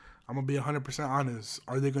 Now, I'm gonna be 100% honest.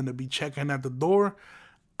 Are they gonna be checking at the door?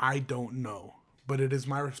 I don't know, but it is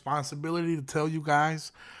my responsibility to tell you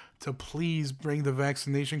guys to please bring the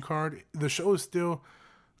vaccination card. The show is still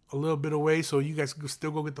a little bit away, so you guys can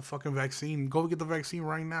still go get the fucking vaccine. Go get the vaccine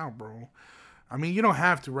right now, bro. I mean, you don't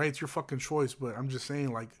have to, right? It's your fucking choice, but I'm just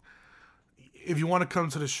saying, like, if you want to come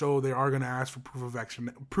to the show, they are going to ask for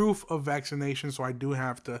proof of vaccination. So I do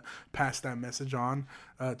have to pass that message on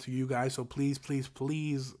to you guys. So please, please,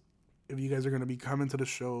 please, if you guys are going to be coming to the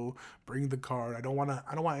show, bring the card. I don't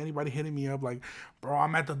want anybody hitting me up like, bro,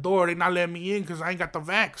 I'm at the door. They not letting me in because I ain't got the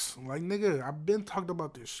vax. I'm like, nigga, I've been talked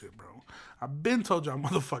about this shit, bro. I've been told y'all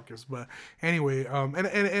motherfuckers. But anyway, and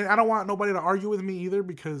I don't want nobody to argue with me either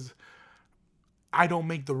because I don't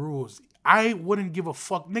make the rules. I wouldn't give a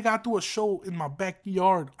fuck. Nigga, I threw a show in my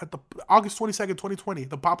backyard at the August 22nd, 2020,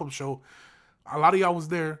 the pop-up show. A lot of y'all was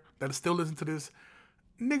there that still listen to this.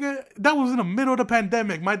 Nigga, that was in the middle of the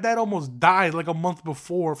pandemic. My dad almost died like a month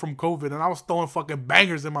before from COVID, and I was throwing fucking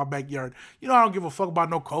bangers in my backyard. You know, I don't give a fuck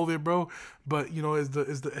about no COVID, bro. But, you know, is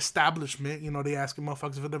the establishment, you know, they asking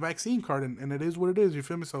motherfuckers for the vaccine card, and it is what it is, you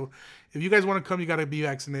feel me? So, if you guys want to come, you got to be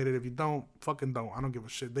vaccinated. If you don't, fucking don't. I don't give a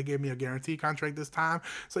shit. They gave me a guarantee contract this time,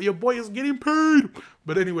 so your boy is getting paid.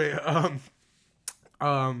 But anyway,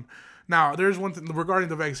 now, there's one thing, regarding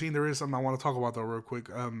the vaccine, there is something I want to talk about, though, real quick.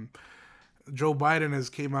 Joe Biden has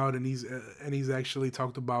came out and he's actually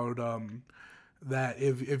talked about that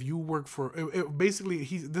if you work for basically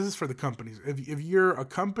this is for the companies. If you're a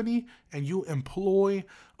company and you employ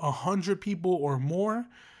 100 people or more,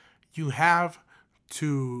 you have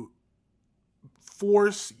to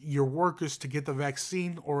force your workers to get the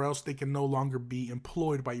vaccine, or else they can no longer be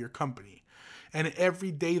employed by your company. And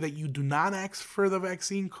every day that you do not ask for the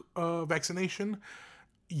vaccination,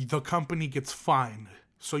 the company gets fined.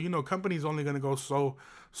 So, you know, companies only going to go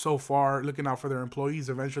so far looking out for their employees.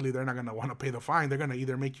 Eventually, they're not going to want to pay the fine. They're going to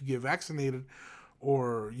either make you get vaccinated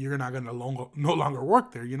or you're not going to no longer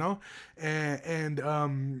work there, you know? And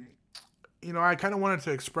you know, I kind of wanted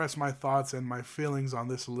to express my thoughts and my feelings on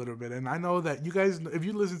this a little bit. And I know that you guys, if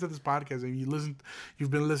you listen to this podcast and you've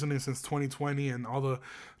been listening since 2020 and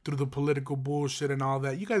through the political bullshit and all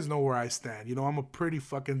that, you guys know where I stand. You know, I'm a pretty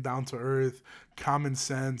fucking down to earth, common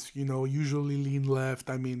sense, you know, usually lean left.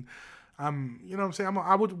 I mean, you know what I'm saying?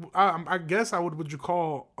 I guess I would what you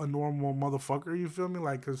call a normal motherfucker. You feel me?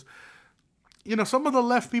 Like, cause, you know, some of the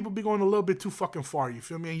left people be going a little bit too fucking far. You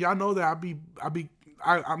feel me? And y'all know that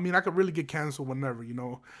I mean, I could really get canceled whenever, you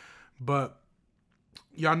know, but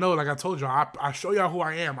y'all know, like I told y'all, I show y'all who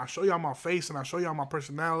I am. I show y'all my face and I show y'all my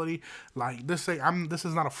personality. Like, this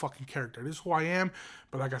is not a fucking character. This is who I am.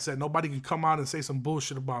 But like I said, nobody can come out and say some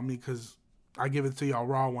bullshit about me because I give it to y'all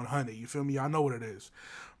raw 100. You feel me? Y'all know what it is.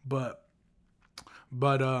 But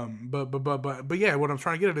yeah, what I'm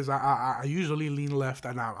trying to get at is I usually lean left,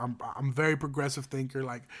 and I'm a very progressive thinker.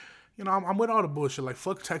 Like, you know, I'm with all the bullshit. Like,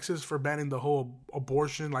 fuck Texas for banning the whole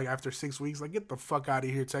abortion, like, after 6 weeks. Like, get the fuck out of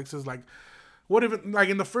here, Texas. Like, what if, like,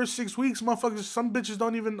 in the first 6 weeks, motherfuckers, some bitches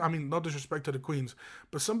don't even, I mean, no disrespect to the queens,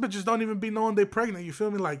 but some bitches don't even be knowing they pregnant, you feel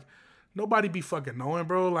me? Like, nobody be fucking knowing,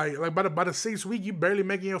 bro. Like by the 6th week, you barely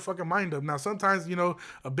making your fucking mind up. Now, sometimes, you know,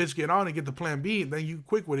 a bitch get on and get the plan B, and then you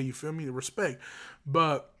quick with it, you feel me? Respect.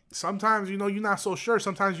 But sometimes, you know, you're not so sure.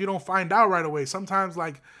 Sometimes you don't find out right away. Sometimes,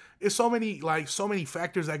 like, it's so many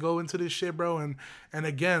factors that go into this shit, bro. And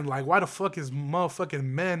again, like, why the fuck is motherfucking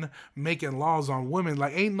men making laws on women?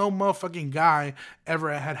 Like, ain't no motherfucking guy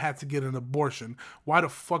ever had to get an abortion. Why the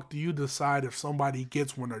fuck do you decide if somebody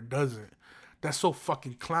gets one or doesn't? That's so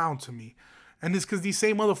fucking clown to me. And it's because these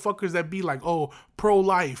same motherfuckers that be like, oh,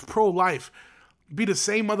 pro-life, be the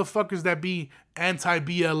same motherfuckers that be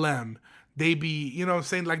anti-BLM. They be, you know what I'm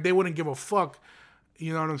saying? Like, they wouldn't give a fuck.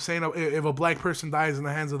 You know what I'm saying? If a black person dies in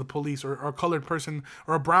the hands of the police, or a colored person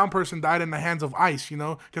or a brown person died in the hands of ICE, you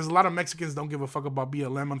know? Because a lot of Mexicans don't give a fuck about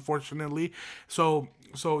BLM, unfortunately. So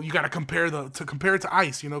you got to compare it to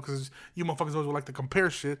ICE, you know? Because you motherfuckers always like to compare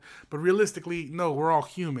shit. But realistically, no, we're all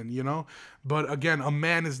human, you know? But again, a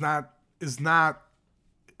man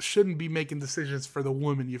shouldn't be making decisions for the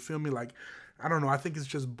woman, you feel me? Like, I don't know. I think it's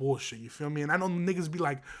just bullshit, you feel me? And I know niggas be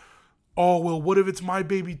like, oh, well, what if it's my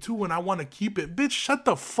baby too and I want to keep it? Bitch, shut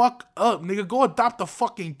the fuck up, nigga. Go adopt a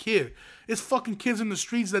fucking kid. It's fucking kids in the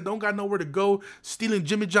streets that don't got nowhere to go, stealing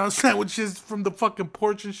Jimmy John sandwiches from the fucking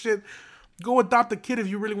porch and shit. Go adopt a kid if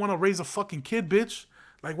you really want to raise a fucking kid, bitch.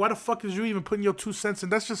 Like, why the fuck is you even putting your 2 cents in?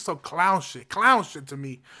 That's just so clown shit to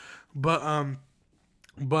me. But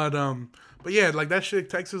But yeah, like that shit,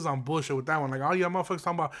 Texas on bullshit with that one. Like all y'all motherfuckers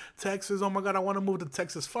talking about Texas. Oh my god, I want to move to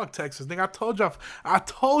Texas. Fuck Texas, nigga. I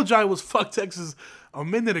told you I was fuck Texas a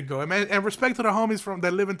minute ago. And respect to the homies from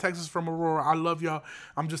that live in Texas from Aurora. I love y'all.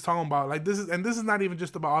 I'm just talking about like this is not even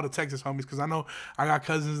just about all the Texas homies because I know I got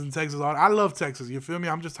cousins in Texas. I love Texas. You feel me?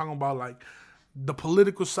 I'm just talking about like the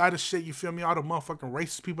political side of shit, you feel me? All the motherfucking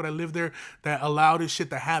racist people that live there that allow this shit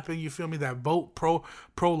to happen, you feel me? That vote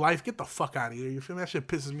pro-life, get the fuck out of here, you feel me? That shit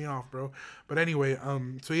pisses me off, bro. But anyway,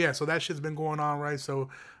 so yeah, so that shit's been going on, right? So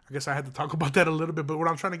I guess I had to talk about that a little bit, but what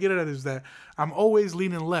I'm trying to get at is that I'm always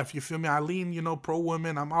leaning left, you feel me? I lean,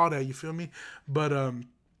 pro-women, I'm all that, you feel me? But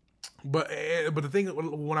the thing,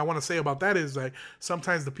 what I want to say about that is like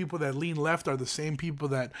sometimes the people that lean left are the same people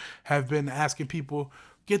that have been asking people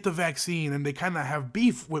get the vaccine, and they kind of have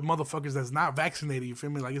beef with motherfuckers that's not vaccinated. You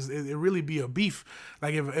feel me? Like it really be a beef.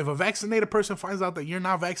 Like if a vaccinated person finds out that you're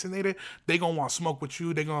not vaccinated, they gonna want to smoke with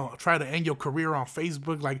you. They gonna try to end your career on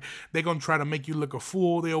Facebook. Like they gonna try to make you look a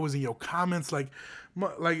fool. They always in your comments. It's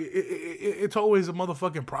always a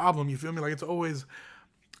motherfucking problem. You feel me? Like it's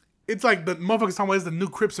like the motherfuckers talking about it's the new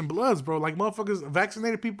Crips and Bloods, bro. Like motherfuckers,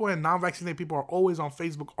 vaccinated people and non-vaccinated people are always on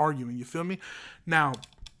Facebook arguing. You feel me? Now,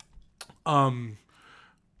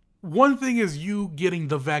 one thing is you getting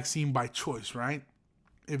the vaccine by choice, right?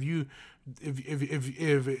 If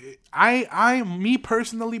me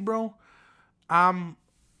personally, bro, I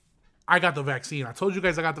got the vaccine. I told you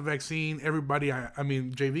guys I got the vaccine. Everybody, I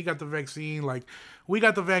mean, JV got the vaccine. Like, we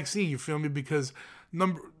got the vaccine, you feel me? Because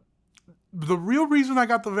the real reason I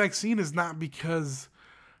got the vaccine is not because,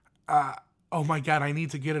 oh my God, I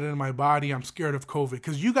need to get it in my body. I'm scared of COVID.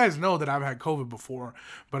 Because you guys know that I've had COVID before,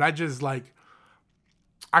 but I just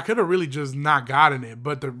I could have really just not gotten it.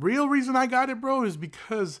 But the real reason I got it, bro, is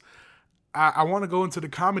because I want to go into the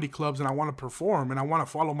comedy clubs and I want to perform and I want to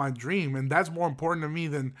follow my dream. And that's more important to me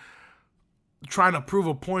than trying to prove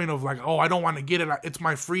a point of like, oh, I don't want to get it. It's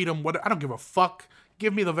my freedom. What? I don't give a fuck.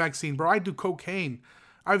 Give me the vaccine, bro. I do cocaine.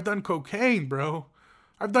 I've done cocaine, bro.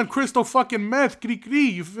 I've done crystal fucking meth.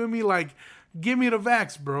 You feel me? Like, give me the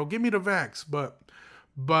vax, bro. Give me the vax. But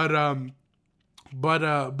what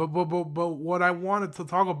I wanted to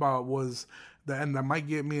talk about was that, and that might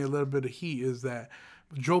get me a little bit of heat, is that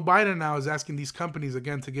Joe Biden now is asking these companies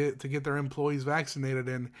again to get their employees vaccinated,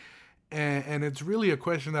 and it's really a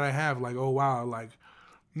question that I have, like, oh wow, like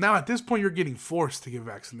now at this point you're getting forced to get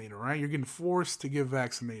vaccinated, right? You're getting forced to get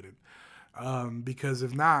vaccinated. Because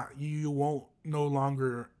if not, you won't no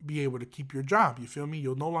longer be able to keep your job. You feel me?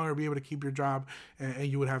 You'll no longer be able to keep your job, and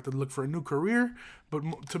you would have to look for a new career. But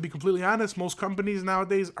to be completely honest, most companies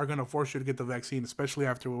nowadays are going to force you to get the vaccine, especially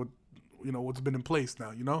after what's been in place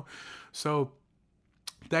now. So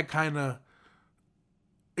that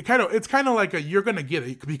it's kind of like you're gonna get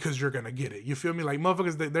it because you're gonna get it. You feel me? Like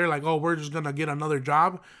motherfuckers, they're like, oh, we're just gonna get another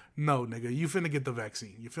job. No, nigga, you finna get the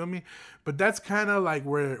vaccine. You feel me? But that's kind of like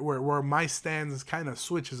where my stance kind of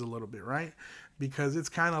switches a little bit, right? Because it's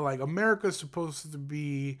kind of like America's supposed to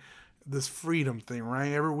be this freedom thing,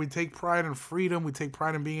 right? We take pride in freedom. We take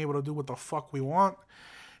pride in being able to do what the fuck we want.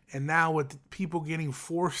 And now with people getting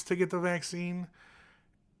forced to get the vaccine,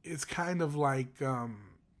 it's kind of like a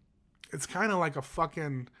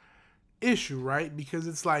fucking issue, right? Because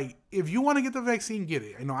it's like, if you want to get the vaccine, get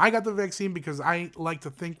it. I got the vaccine because I like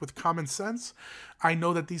to think with common sense. I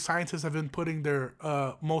know that these scientists have been putting their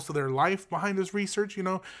most of their life behind this research,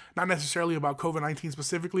 not necessarily about COVID-19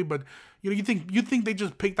 specifically, but you think they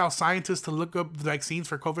just picked out scientists to look up vaccines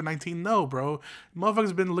for COVID-19? No, bro.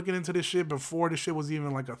 Motherfuckers been looking into this shit before this shit was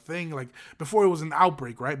even like a thing, like before it was an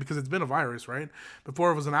outbreak, right? Because it's been a virus, right?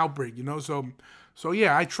 Before it was an outbreak, So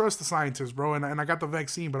yeah, I trust the scientists, bro, and I got the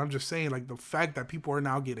vaccine, but I'm just saying, like, the fact that people are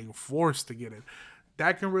now getting forced to get it,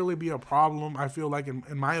 that can really be a problem, I feel like, in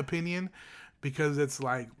my opinion, because it's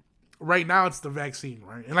like, right now it's the vaccine,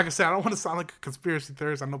 right? And like I said, I don't want to sound like a conspiracy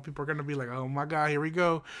theorist. I know people are going to be like, oh my God, here we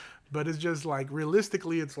go. But it's just like,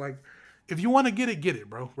 realistically, it's like, if you want to get it,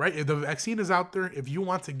 bro, right? If the vaccine is out there, if you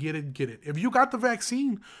want to get it, get it. If you got the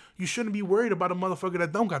vaccine, you shouldn't be worried about a motherfucker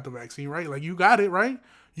that don't got the vaccine, right? Like, you got it, right?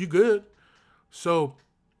 You good. So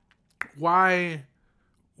why,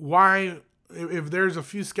 if there's a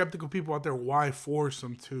few skeptical people out there, why force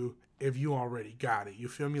them to if you already got it? You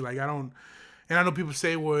feel me? Like, and I know people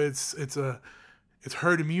say, well, it's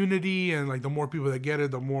herd immunity, and like the more people that get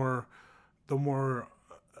it, the more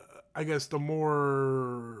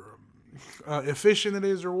efficient it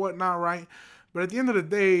is or whatnot, right? But at the end of the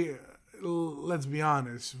day, let's be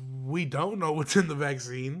honest, we don't know what's in the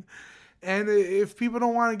vaccine. And if people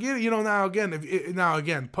don't want to get it, now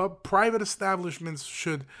again, private establishments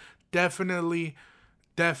should definitely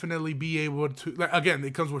definitely be able to, like, again,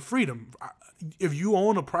 it comes with freedom. If you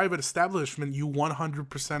own a private establishment, you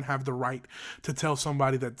 100% have the right to tell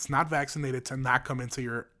somebody that's not vaccinated to not come into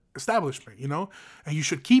your establishment, you know? And you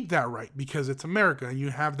should keep that right because it's America and you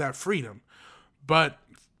have that freedom. But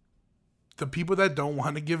the people that don't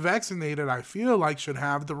want to get vaccinated, I feel like should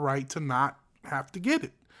have the right to not have to get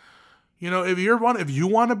it. You know, if you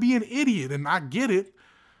want to be an idiot and not get it,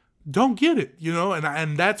 don't get it, you know,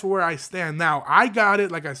 and that's where I stand now. I got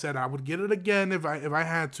it, like I said, I would get it again if I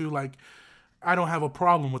had to. Like, I don't have a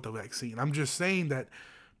problem with the vaccine. I'm just saying that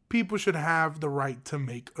people should have the right to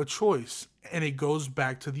make a choice, and it goes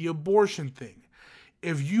back to the abortion thing.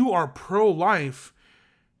 If you are pro-life,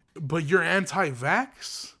 but you're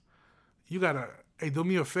anti-vax, you gotta, hey, do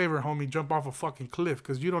me a favor, homie, jump off a fucking cliff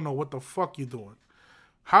because you don't know what the fuck you're doing.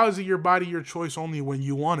 How is it your body, your choice only when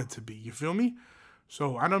you want it to be? You feel me?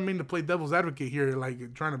 So I don't mean to play devil's advocate here,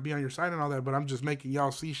 like trying to be on your side and all that, but I'm just making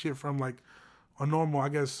y'all see shit from like a normal, I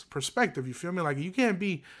guess, perspective. You feel me? Like you can't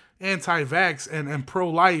be anti-vax and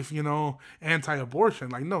pro-life, you know, anti-abortion.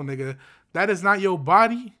 Like, no, nigga, that is not your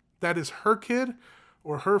body. That is her kid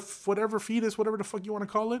or her whatever fetus, whatever the fuck you want to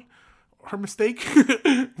call it. Her mistake.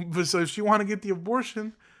 But so if she want to get the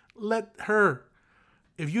abortion, let her.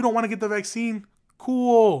 If you don't want to get the vaccine,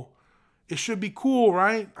 cool. It should be cool,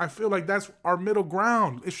 right? I feel like that's our middle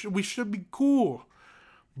ground. We should be cool.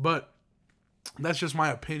 But that's just my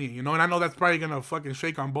opinion, you know? And I know that's probably going to fucking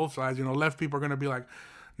shake on both sides. You know, left people are going to be like,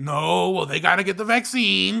 no, well, they got to get the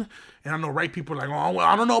vaccine. And I know right people are like, oh, well,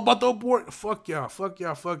 I don't know about the abort. Fuck yeah, fuck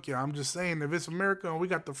yeah, fuck yeah. I'm just saying, if it's America and we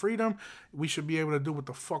got the freedom, we should be able to do what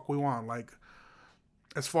the fuck we want. Like,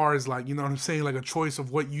 as far as like, you know what I'm saying? Like a choice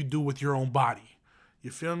of what you do with your own body.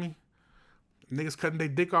 You feel me? Niggas cutting their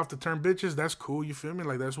dick off to turn bitches, that's cool, you feel me?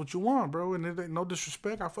 Like, that's what you want, bro. And it ain't no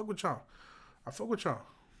disrespect. I fuck with y'all.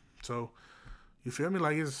 So, you feel me?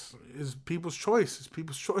 Like, it's people's choice. It's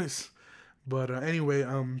people's choice. But anyway,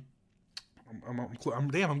 I'm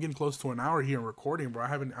getting close to an hour here in recording, bro.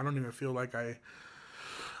 I don't even feel like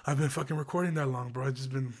I've been fucking recording that long, bro. I've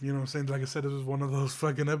just been, you know what I'm saying? Like I said, this was one of those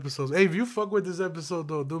fucking episodes. Hey, if you fuck with this episode,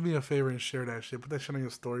 though, do me a favor and share that shit. Put that shit on your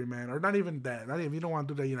story, man. Or not even that. Not even, if you don't want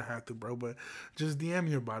to do that, you don't have to, bro. But just DM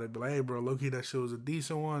me about it. Be like, hey, bro, low-key, that shit was a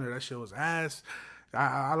decent one, or that shit was ass.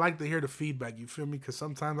 I like to hear the feedback, you feel me? Because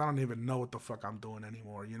sometimes I don't even know what the fuck I'm doing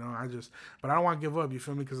anymore, you know? But I don't want to give up, you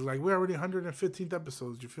feel me? Because, like, we're already 115th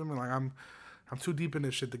episodes, you feel me? Like, I'm too deep in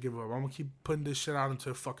this shit to give up. I'm gonna keep putting this shit out into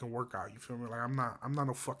a fucking workout. You feel me? Like I'm not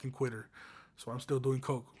no fucking quitter. So I'm still doing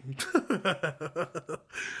coke.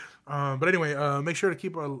 But anyway, make sure to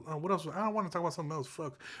keep what else? I don't want to talk about something else.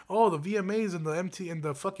 Fuck. Oh, the VMAs and the MT and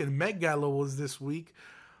the fucking Met Gala was this week.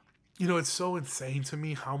 You know, it's so insane to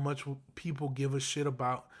me how much people give a shit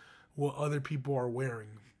about what other people are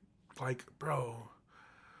wearing. Like, bro.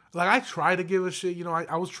 Like, I try to give a shit, you know,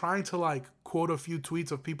 I was trying to, like, quote a few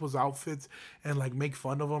tweets of people's outfits and, like, make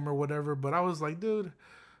fun of them or whatever, but I was like, dude,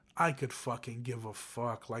 I could fucking give a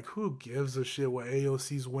fuck. Like, who gives a shit what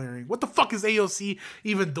AOC's wearing? What the fuck is AOC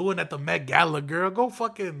even doing at the Met Gala, girl? Go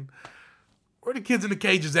fucking... Where the kids in the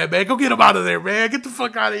cages at, man? Go get them out of there, man. Get the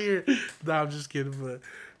fuck out of here. Nah, I'm just kidding, but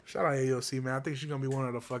shout out AOC, man. I think she's gonna be one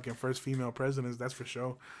of the fucking first female presidents, that's for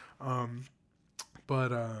sure.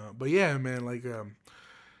 But yeah, man, like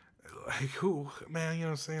who, man, you know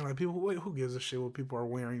what I'm saying? Like, people, who gives a shit what people are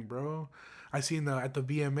wearing, bro? I seen at the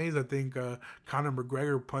VMAs, I think Conor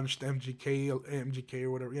McGregor punched MGK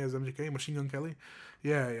or whatever. Yeah, it's MGK, Machine Gun Kelly.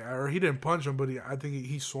 Yeah, or he didn't punch him, but I think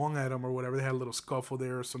he swung at him or whatever. They had a little scuffle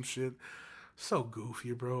there or some shit. So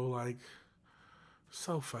goofy, bro. Like,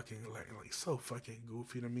 so fucking like so fucking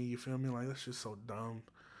goofy to me. You feel me? Like, that's just so dumb.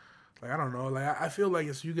 Like, I don't know. Like, I feel like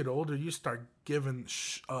as you get older, you start giving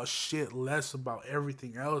shit less about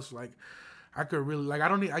everything else. Like, I could really, like,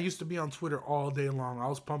 I used to be on Twitter all day long. I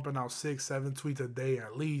was pumping out 6-7 tweets a day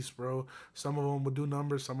at least, bro. Some of them would do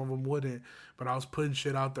numbers, some of them wouldn't. But I was putting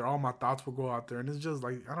shit out there. All my thoughts would go out there. And it's just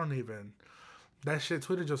like, I don't even, that shit,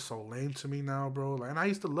 Twitter just so lame to me now, bro. Like, and I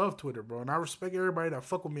used to love Twitter, bro. And I respect everybody that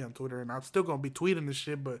fuck with me on Twitter. And I'm still going to be tweeting this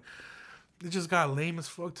shit, but it just got lame as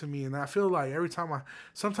fuck to me. And I feel like every time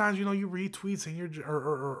sometimes, you know, you read tweets and you're,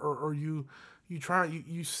 or you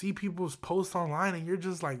see people's posts online and you're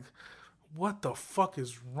just like, what the fuck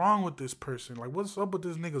is wrong with this person? Like, what's up with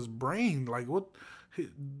this nigga's brain? Like, what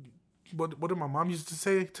did my mom used to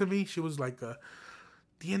say to me? She was like,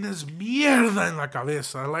 tienes mierda en la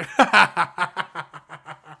cabeza. Like,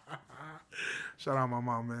 shout out my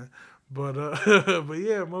mom, man. But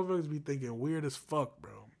yeah, motherfuckers be thinking weird as fuck,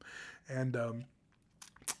 bro. And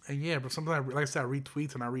yeah, but sometimes, like I said, I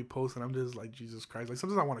retweet and I repost, and I'm just like, Jesus Christ. Like,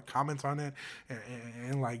 sometimes I want to comment on it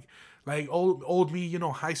and like Like old me,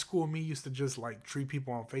 high school me used to just like treat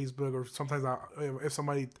people on Facebook, or sometimes if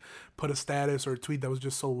somebody put a status or a tweet that was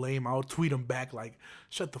just so lame, I would tweet them back like,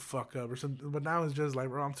 "Shut the fuck up" or something. But now it's just like,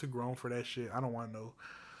 bro, I'm too grown for that shit. I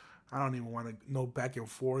don't even want to know back and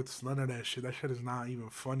forths. None of that shit. That shit is not even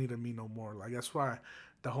funny to me no more. Like that's why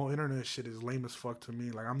the whole internet shit is lame as fuck to me.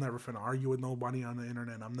 Like I'm never finna argue with nobody on the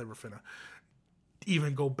internet. I'm never finna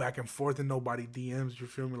even go back and forth in nobody DMs. You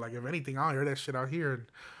feel me? Like if anything, I'll hear that shit out here and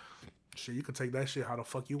shit. You can take that shit how the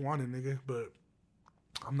fuck you want it, nigga. But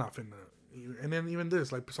I'm not finna. And then even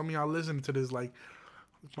this, like some of y'all listening to this, like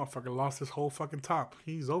this motherfucker lost his whole fucking top.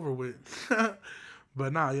 He's over with.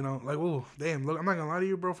 But nah, like, oh, damn, look, I'm not gonna lie to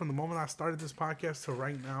you, bro. From the moment I started this podcast to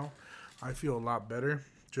right now, I feel a lot better.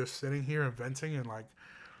 Just sitting here and venting, and like,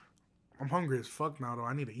 I'm hungry as fuck now, though.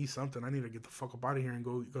 I need to eat something. I need to get the fuck up out of here and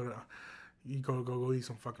go eat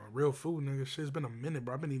some fucking real food, nigga. Shit's been a minute,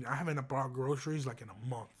 bro. I haven't bought groceries like in a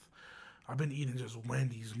month. I've been eating just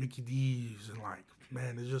Wendy's, Mickey D's, and like,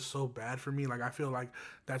 man, it's just so bad for me. Like, I feel like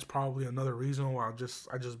that's probably another reason why I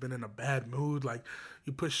just been in a bad mood. Like,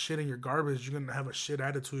 you put shit in your garbage, you're gonna have a shit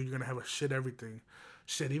attitude. You're gonna have a shit everything.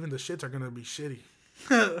 Shit, even the shits are gonna be shitty.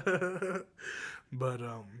 But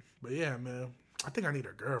yeah, man. I think I need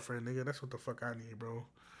a girlfriend, nigga. That's what the fuck I need, bro.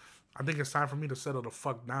 I think it's time for me to settle the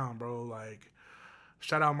fuck down, bro. Like,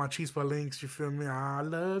 shout out my Chispa links, you feel me? I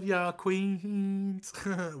love y'all queens.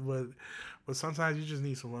 but sometimes you just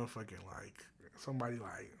need some motherfucking, like, somebody,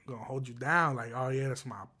 like, gonna hold you down. Like, oh, yeah, that's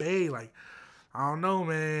my bae. Like, I don't know,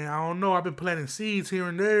 man. I don't know. I've been planting seeds here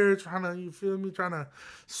and there, trying to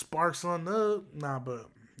spark something up. Nah, but,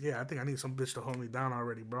 yeah, I think I need some bitch to hold me down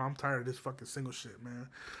already, bro. I'm tired of this fucking single shit, man.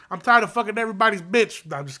 I'm tired of fucking everybody's bitch.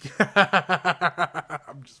 No, I'm just kidding.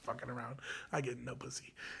 I'm just fucking around. I get no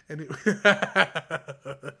pussy. Anyway.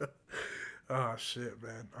 Oh, shit,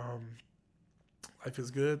 man. Life is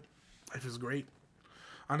good. Life is great.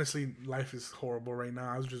 Honestly, life is horrible right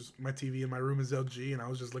now. My TV in my room is LG, and I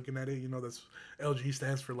was just looking at it. That's LG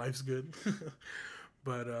stands for life's good.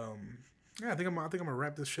 But, yeah, I think I'm gonna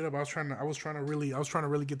wrap this shit up. I was trying to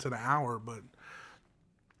really get to the hour, but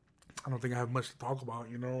I don't think I have much to talk about.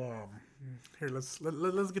 Here, let's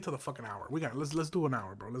get to the fucking hour. Let's do an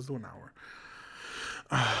hour, bro. Let's do an hour.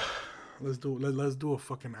 Let's do a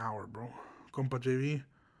fucking hour, bro. Compa JV.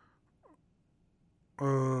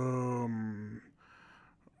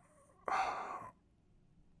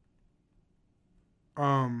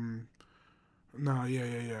 No,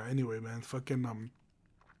 yeah. Anyway, man, fucking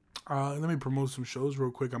let me promote some shows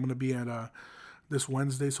real quick. I'm gonna be at this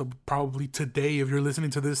Wednesday, so probably today, if you're listening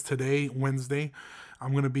to this today, Wednesday,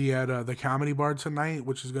 I'm gonna be at the Comedy Bar tonight,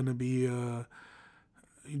 which is gonna be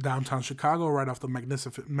downtown Chicago, right off the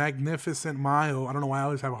Magnificent Mile. I don't know why I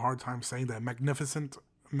always have a hard time saying that. Magnificent.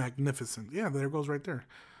 Yeah, there it goes right there.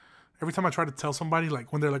 Every time I try to tell somebody,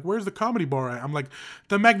 like, when they're like, where's the Comedy Bar at? I'm like,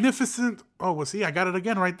 the Magnificent. Oh, well, see, I got it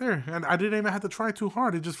again right there. And I didn't even have to try too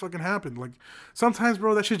hard. It just fucking happened. Like, sometimes,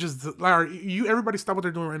 bro, that shit just, like, everybody stop what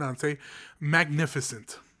they're doing right now and say,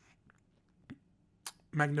 Magnificent.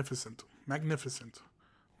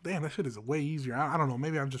 Damn, that shit is way easier. I don't know.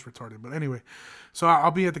 Maybe I'm just retarded. But anyway, so I'll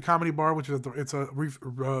be at the Comedy Bar, which is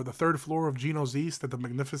the third floor of Geno's East at the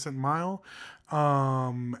Magnificent Mile.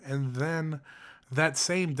 And then that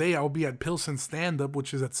same day, I'll be at Pilsen Stand Up,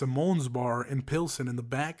 which is at Simone's Bar in Pilsen. In the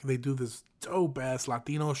back, they do this dope-ass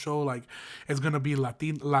Latino show. Like, it's going to be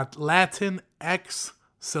Latin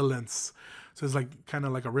Excellence. So it's like kind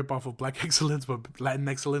of like a ripoff of Black Excellence, but Latin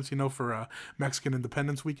Excellence, for Mexican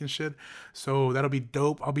Independence Week and shit. So that'll be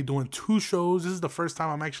dope. I'll be doing 2 shows. This is the first time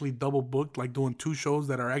I'm actually double booked, like doing 2 shows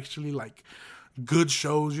that are actually like good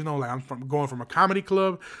shows. Like I'm going from a comedy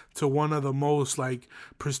club to one of the most like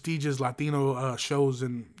prestigious Latino shows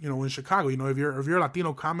in Chicago. If you're a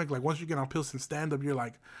Latino comic, like once you get on Pilsen Stand Up, you're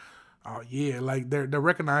like, oh yeah, like they're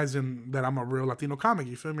recognizing that I'm a real Latino comic,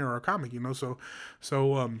 you feel me, or a comic,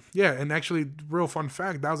 So yeah, and actually, real fun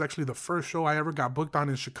fact, that was actually the first show I ever got booked on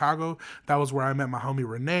in Chicago. That was where I met my homie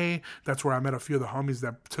Renee. That's where I met a few of the homies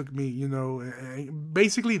that took me,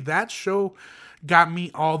 basically that show got me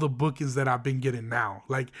all the bookings that I've been getting now.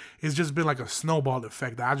 Like, it's just been like a snowball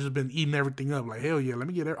effect. I've just been eating everything up. Like, hell yeah, let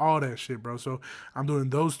me get all that shit, bro. So I'm doing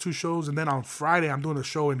those 2 shows, and then on Friday I'm doing a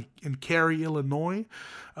show in Cary, Illinois.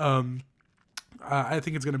 I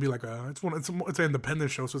think it's gonna be like it's an independent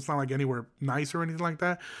show, so it's not like anywhere nice or anything like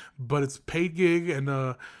that. But it's paid gig, and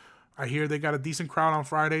I I hear they got a decent crowd on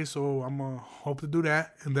Friday, so I'm going to hope to do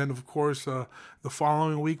that. And then, of course, the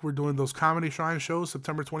following week, we're doing those Comedy Shrine shows,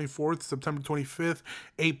 September 24th, September 25th,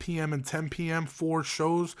 8 p.m. and 10 p.m., 4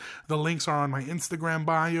 shows. The links are on my Instagram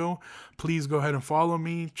bio. Please go ahead and follow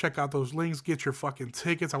me. Check out those links. Get your fucking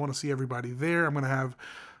tickets. I want to see everybody there. I'm going to have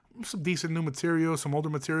some decent new material, some older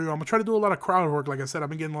material. I'm gonna try to do a lot of crowd work. Like I said, I've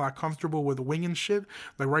been getting a lot comfortable with winging shit.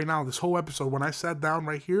 Like right now, this whole episode, when I sat down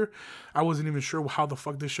right here, I wasn't even sure how the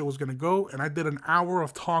fuck this show was gonna go, and I did an hour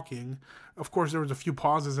of talking. Of course, there was a few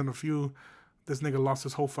pauses and a few, this nigga lost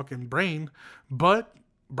his whole fucking brain, but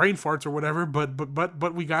brain farts or whatever.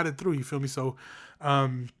 But we got it through. You feel me? So,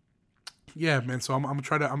 yeah, man. So I'm gonna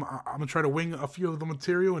try to wing a few of the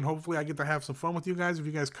material, and hopefully I get to have some fun with you guys. If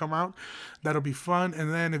you guys come out, that'll be fun.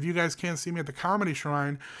 And then if you guys can't see me at the Comedy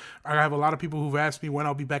Shrine, I have a lot of people who've asked me when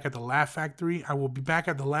I'll be back at the Laugh Factory. I will be back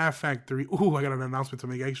at the Laugh Factory. Ooh, I got an announcement to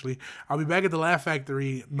make. Actually, I'll be back at the Laugh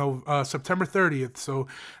Factory September 30th. So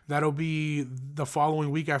that'll be the following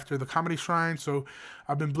week after the Comedy Shrine. So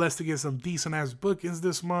I've been blessed to get some decent ass bookings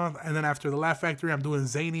this month. And then after the Laugh Factory, I'm doing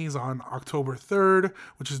Zanies on October 3rd,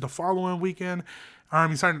 which is the following weekend.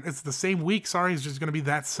 It's the same week. Sorry, it's just going to be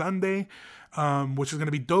that Sunday, which is going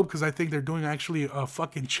to be dope because I think they're doing actually a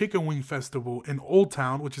fucking chicken wing festival in Old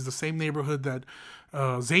Town, which is the same neighborhood that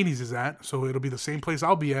Zanies is at. So it'll be the same place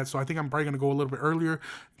I'll be at. So I think I'm probably going to go a little bit earlier,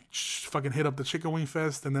 fucking hit up the chicken wing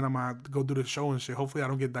fest, and then I'm going to go do the show and shit. Hopefully I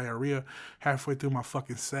don't get diarrhea halfway through my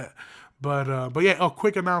fucking set. But yeah,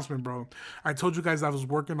 quick announcement, bro. I told you guys I was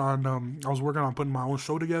working on putting my own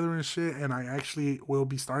show together and shit, and I actually will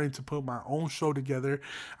be starting to put my own show together.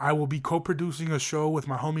 I will be co-producing a show with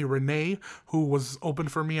my homie Renee, who was open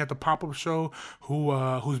for me at the pop-up show,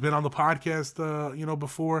 who's been on the podcast,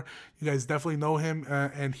 before. You guys definitely know him,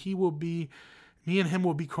 and me and him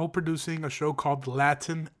will be co-producing a show called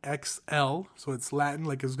Latin XL. So it's Latin,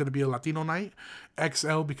 like it's gonna be a Latino night.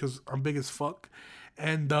 XL because I'm big as fuck,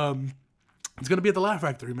 and it's going to be at the Laugh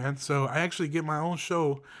Factory, man. So I actually get my own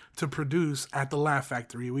show to produce at the Laugh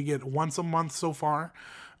Factory. We get once a month so far,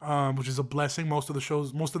 which is a blessing. Most of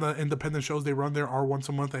the independent shows they run there are once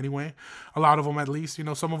a month anyway. A lot of them, at least.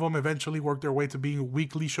 Some of them eventually work their way to being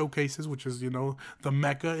weekly showcases, which is, the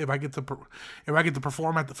mecca. If I get to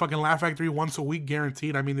perform at the fucking Laugh Factory once a week,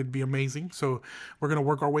 guaranteed, I mean, it'd be amazing. So we're going to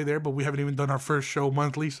work our way there, but we haven't even done our first show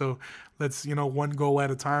monthly. So let's, one go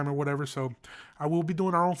at a time or whatever. So I will be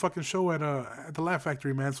doing our own fucking show at the Laugh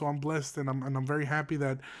Factory, man. So I'm blessed, and I'm very happy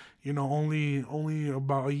that, only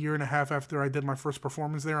about a year and a half after I did my first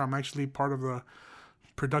performance there, I'm actually part of the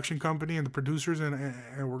production company and the producers, and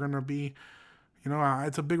we're gonna be,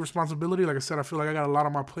 it's a big responsibility. Like I said, I feel like I got a lot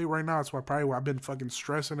on my plate right now. That's why I've been fucking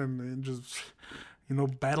stressing and just,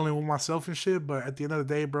 battling with myself and shit. But at the end of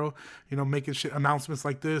the day, bro, making shit announcements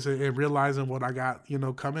like this and realizing what I got,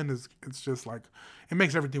 coming it's just like, it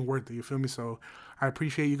makes everything worth it. You feel me? So I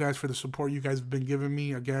appreciate you guys for the support you guys have been giving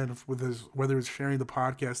me. Again, whether it's sharing the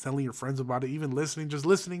podcast, telling your friends about it, even just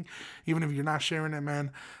listening, even if you're not sharing it,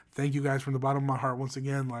 man. Thank you guys from the bottom of my heart once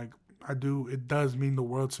again. Like it does mean the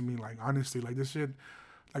world to me. Like honestly, like this shit.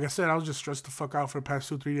 Like I said, I was just stressed the fuck out for the past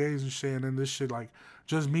 2-3 days and shit, and then this shit, like,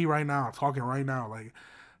 just me right now, talking right now, like,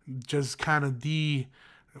 just kind of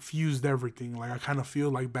defused everything. Like, I kind of feel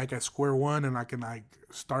like back at square one, and I can, like,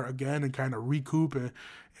 start again and kind of recoup and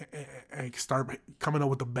start coming up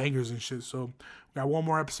with the bangers and shit. So we got one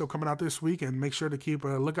more episode coming out this week, and make sure to keep a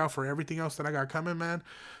lookout for everything else that I got coming, man.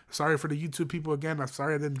 Sorry for the YouTube people again. I'm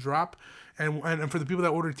sorry I didn't drop. And for the people that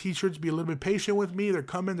order t-shirts, be a little bit patient with me. They're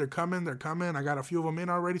coming. I got a few of them in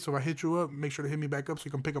already, so if I hit you up, make sure to hit me back up so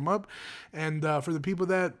you can pick them up. And for the people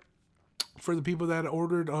that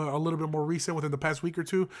ordered a little bit more recent within the past week or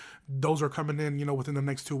two, those are coming in, within the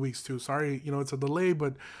next 2 weeks too. Sorry, it's a delay,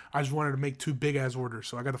 but I just wanted to make 2 big ass orders.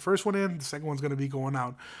 So I got the first one in. The second one's going to be going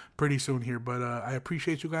out pretty soon here. But I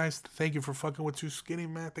appreciate you guys. Thank you for fucking with Too Skinny,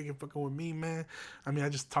 man. Thank you for fucking with me, man. I mean, I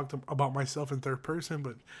just talked about myself in third person,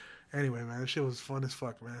 but anyway, man, this shit was fun as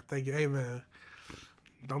fuck, man. Thank you. Hey, man,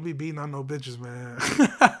 don't be beating on no bitches, man.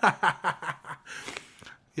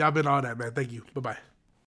 Y'all been all that, man. Thank you. Bye-bye.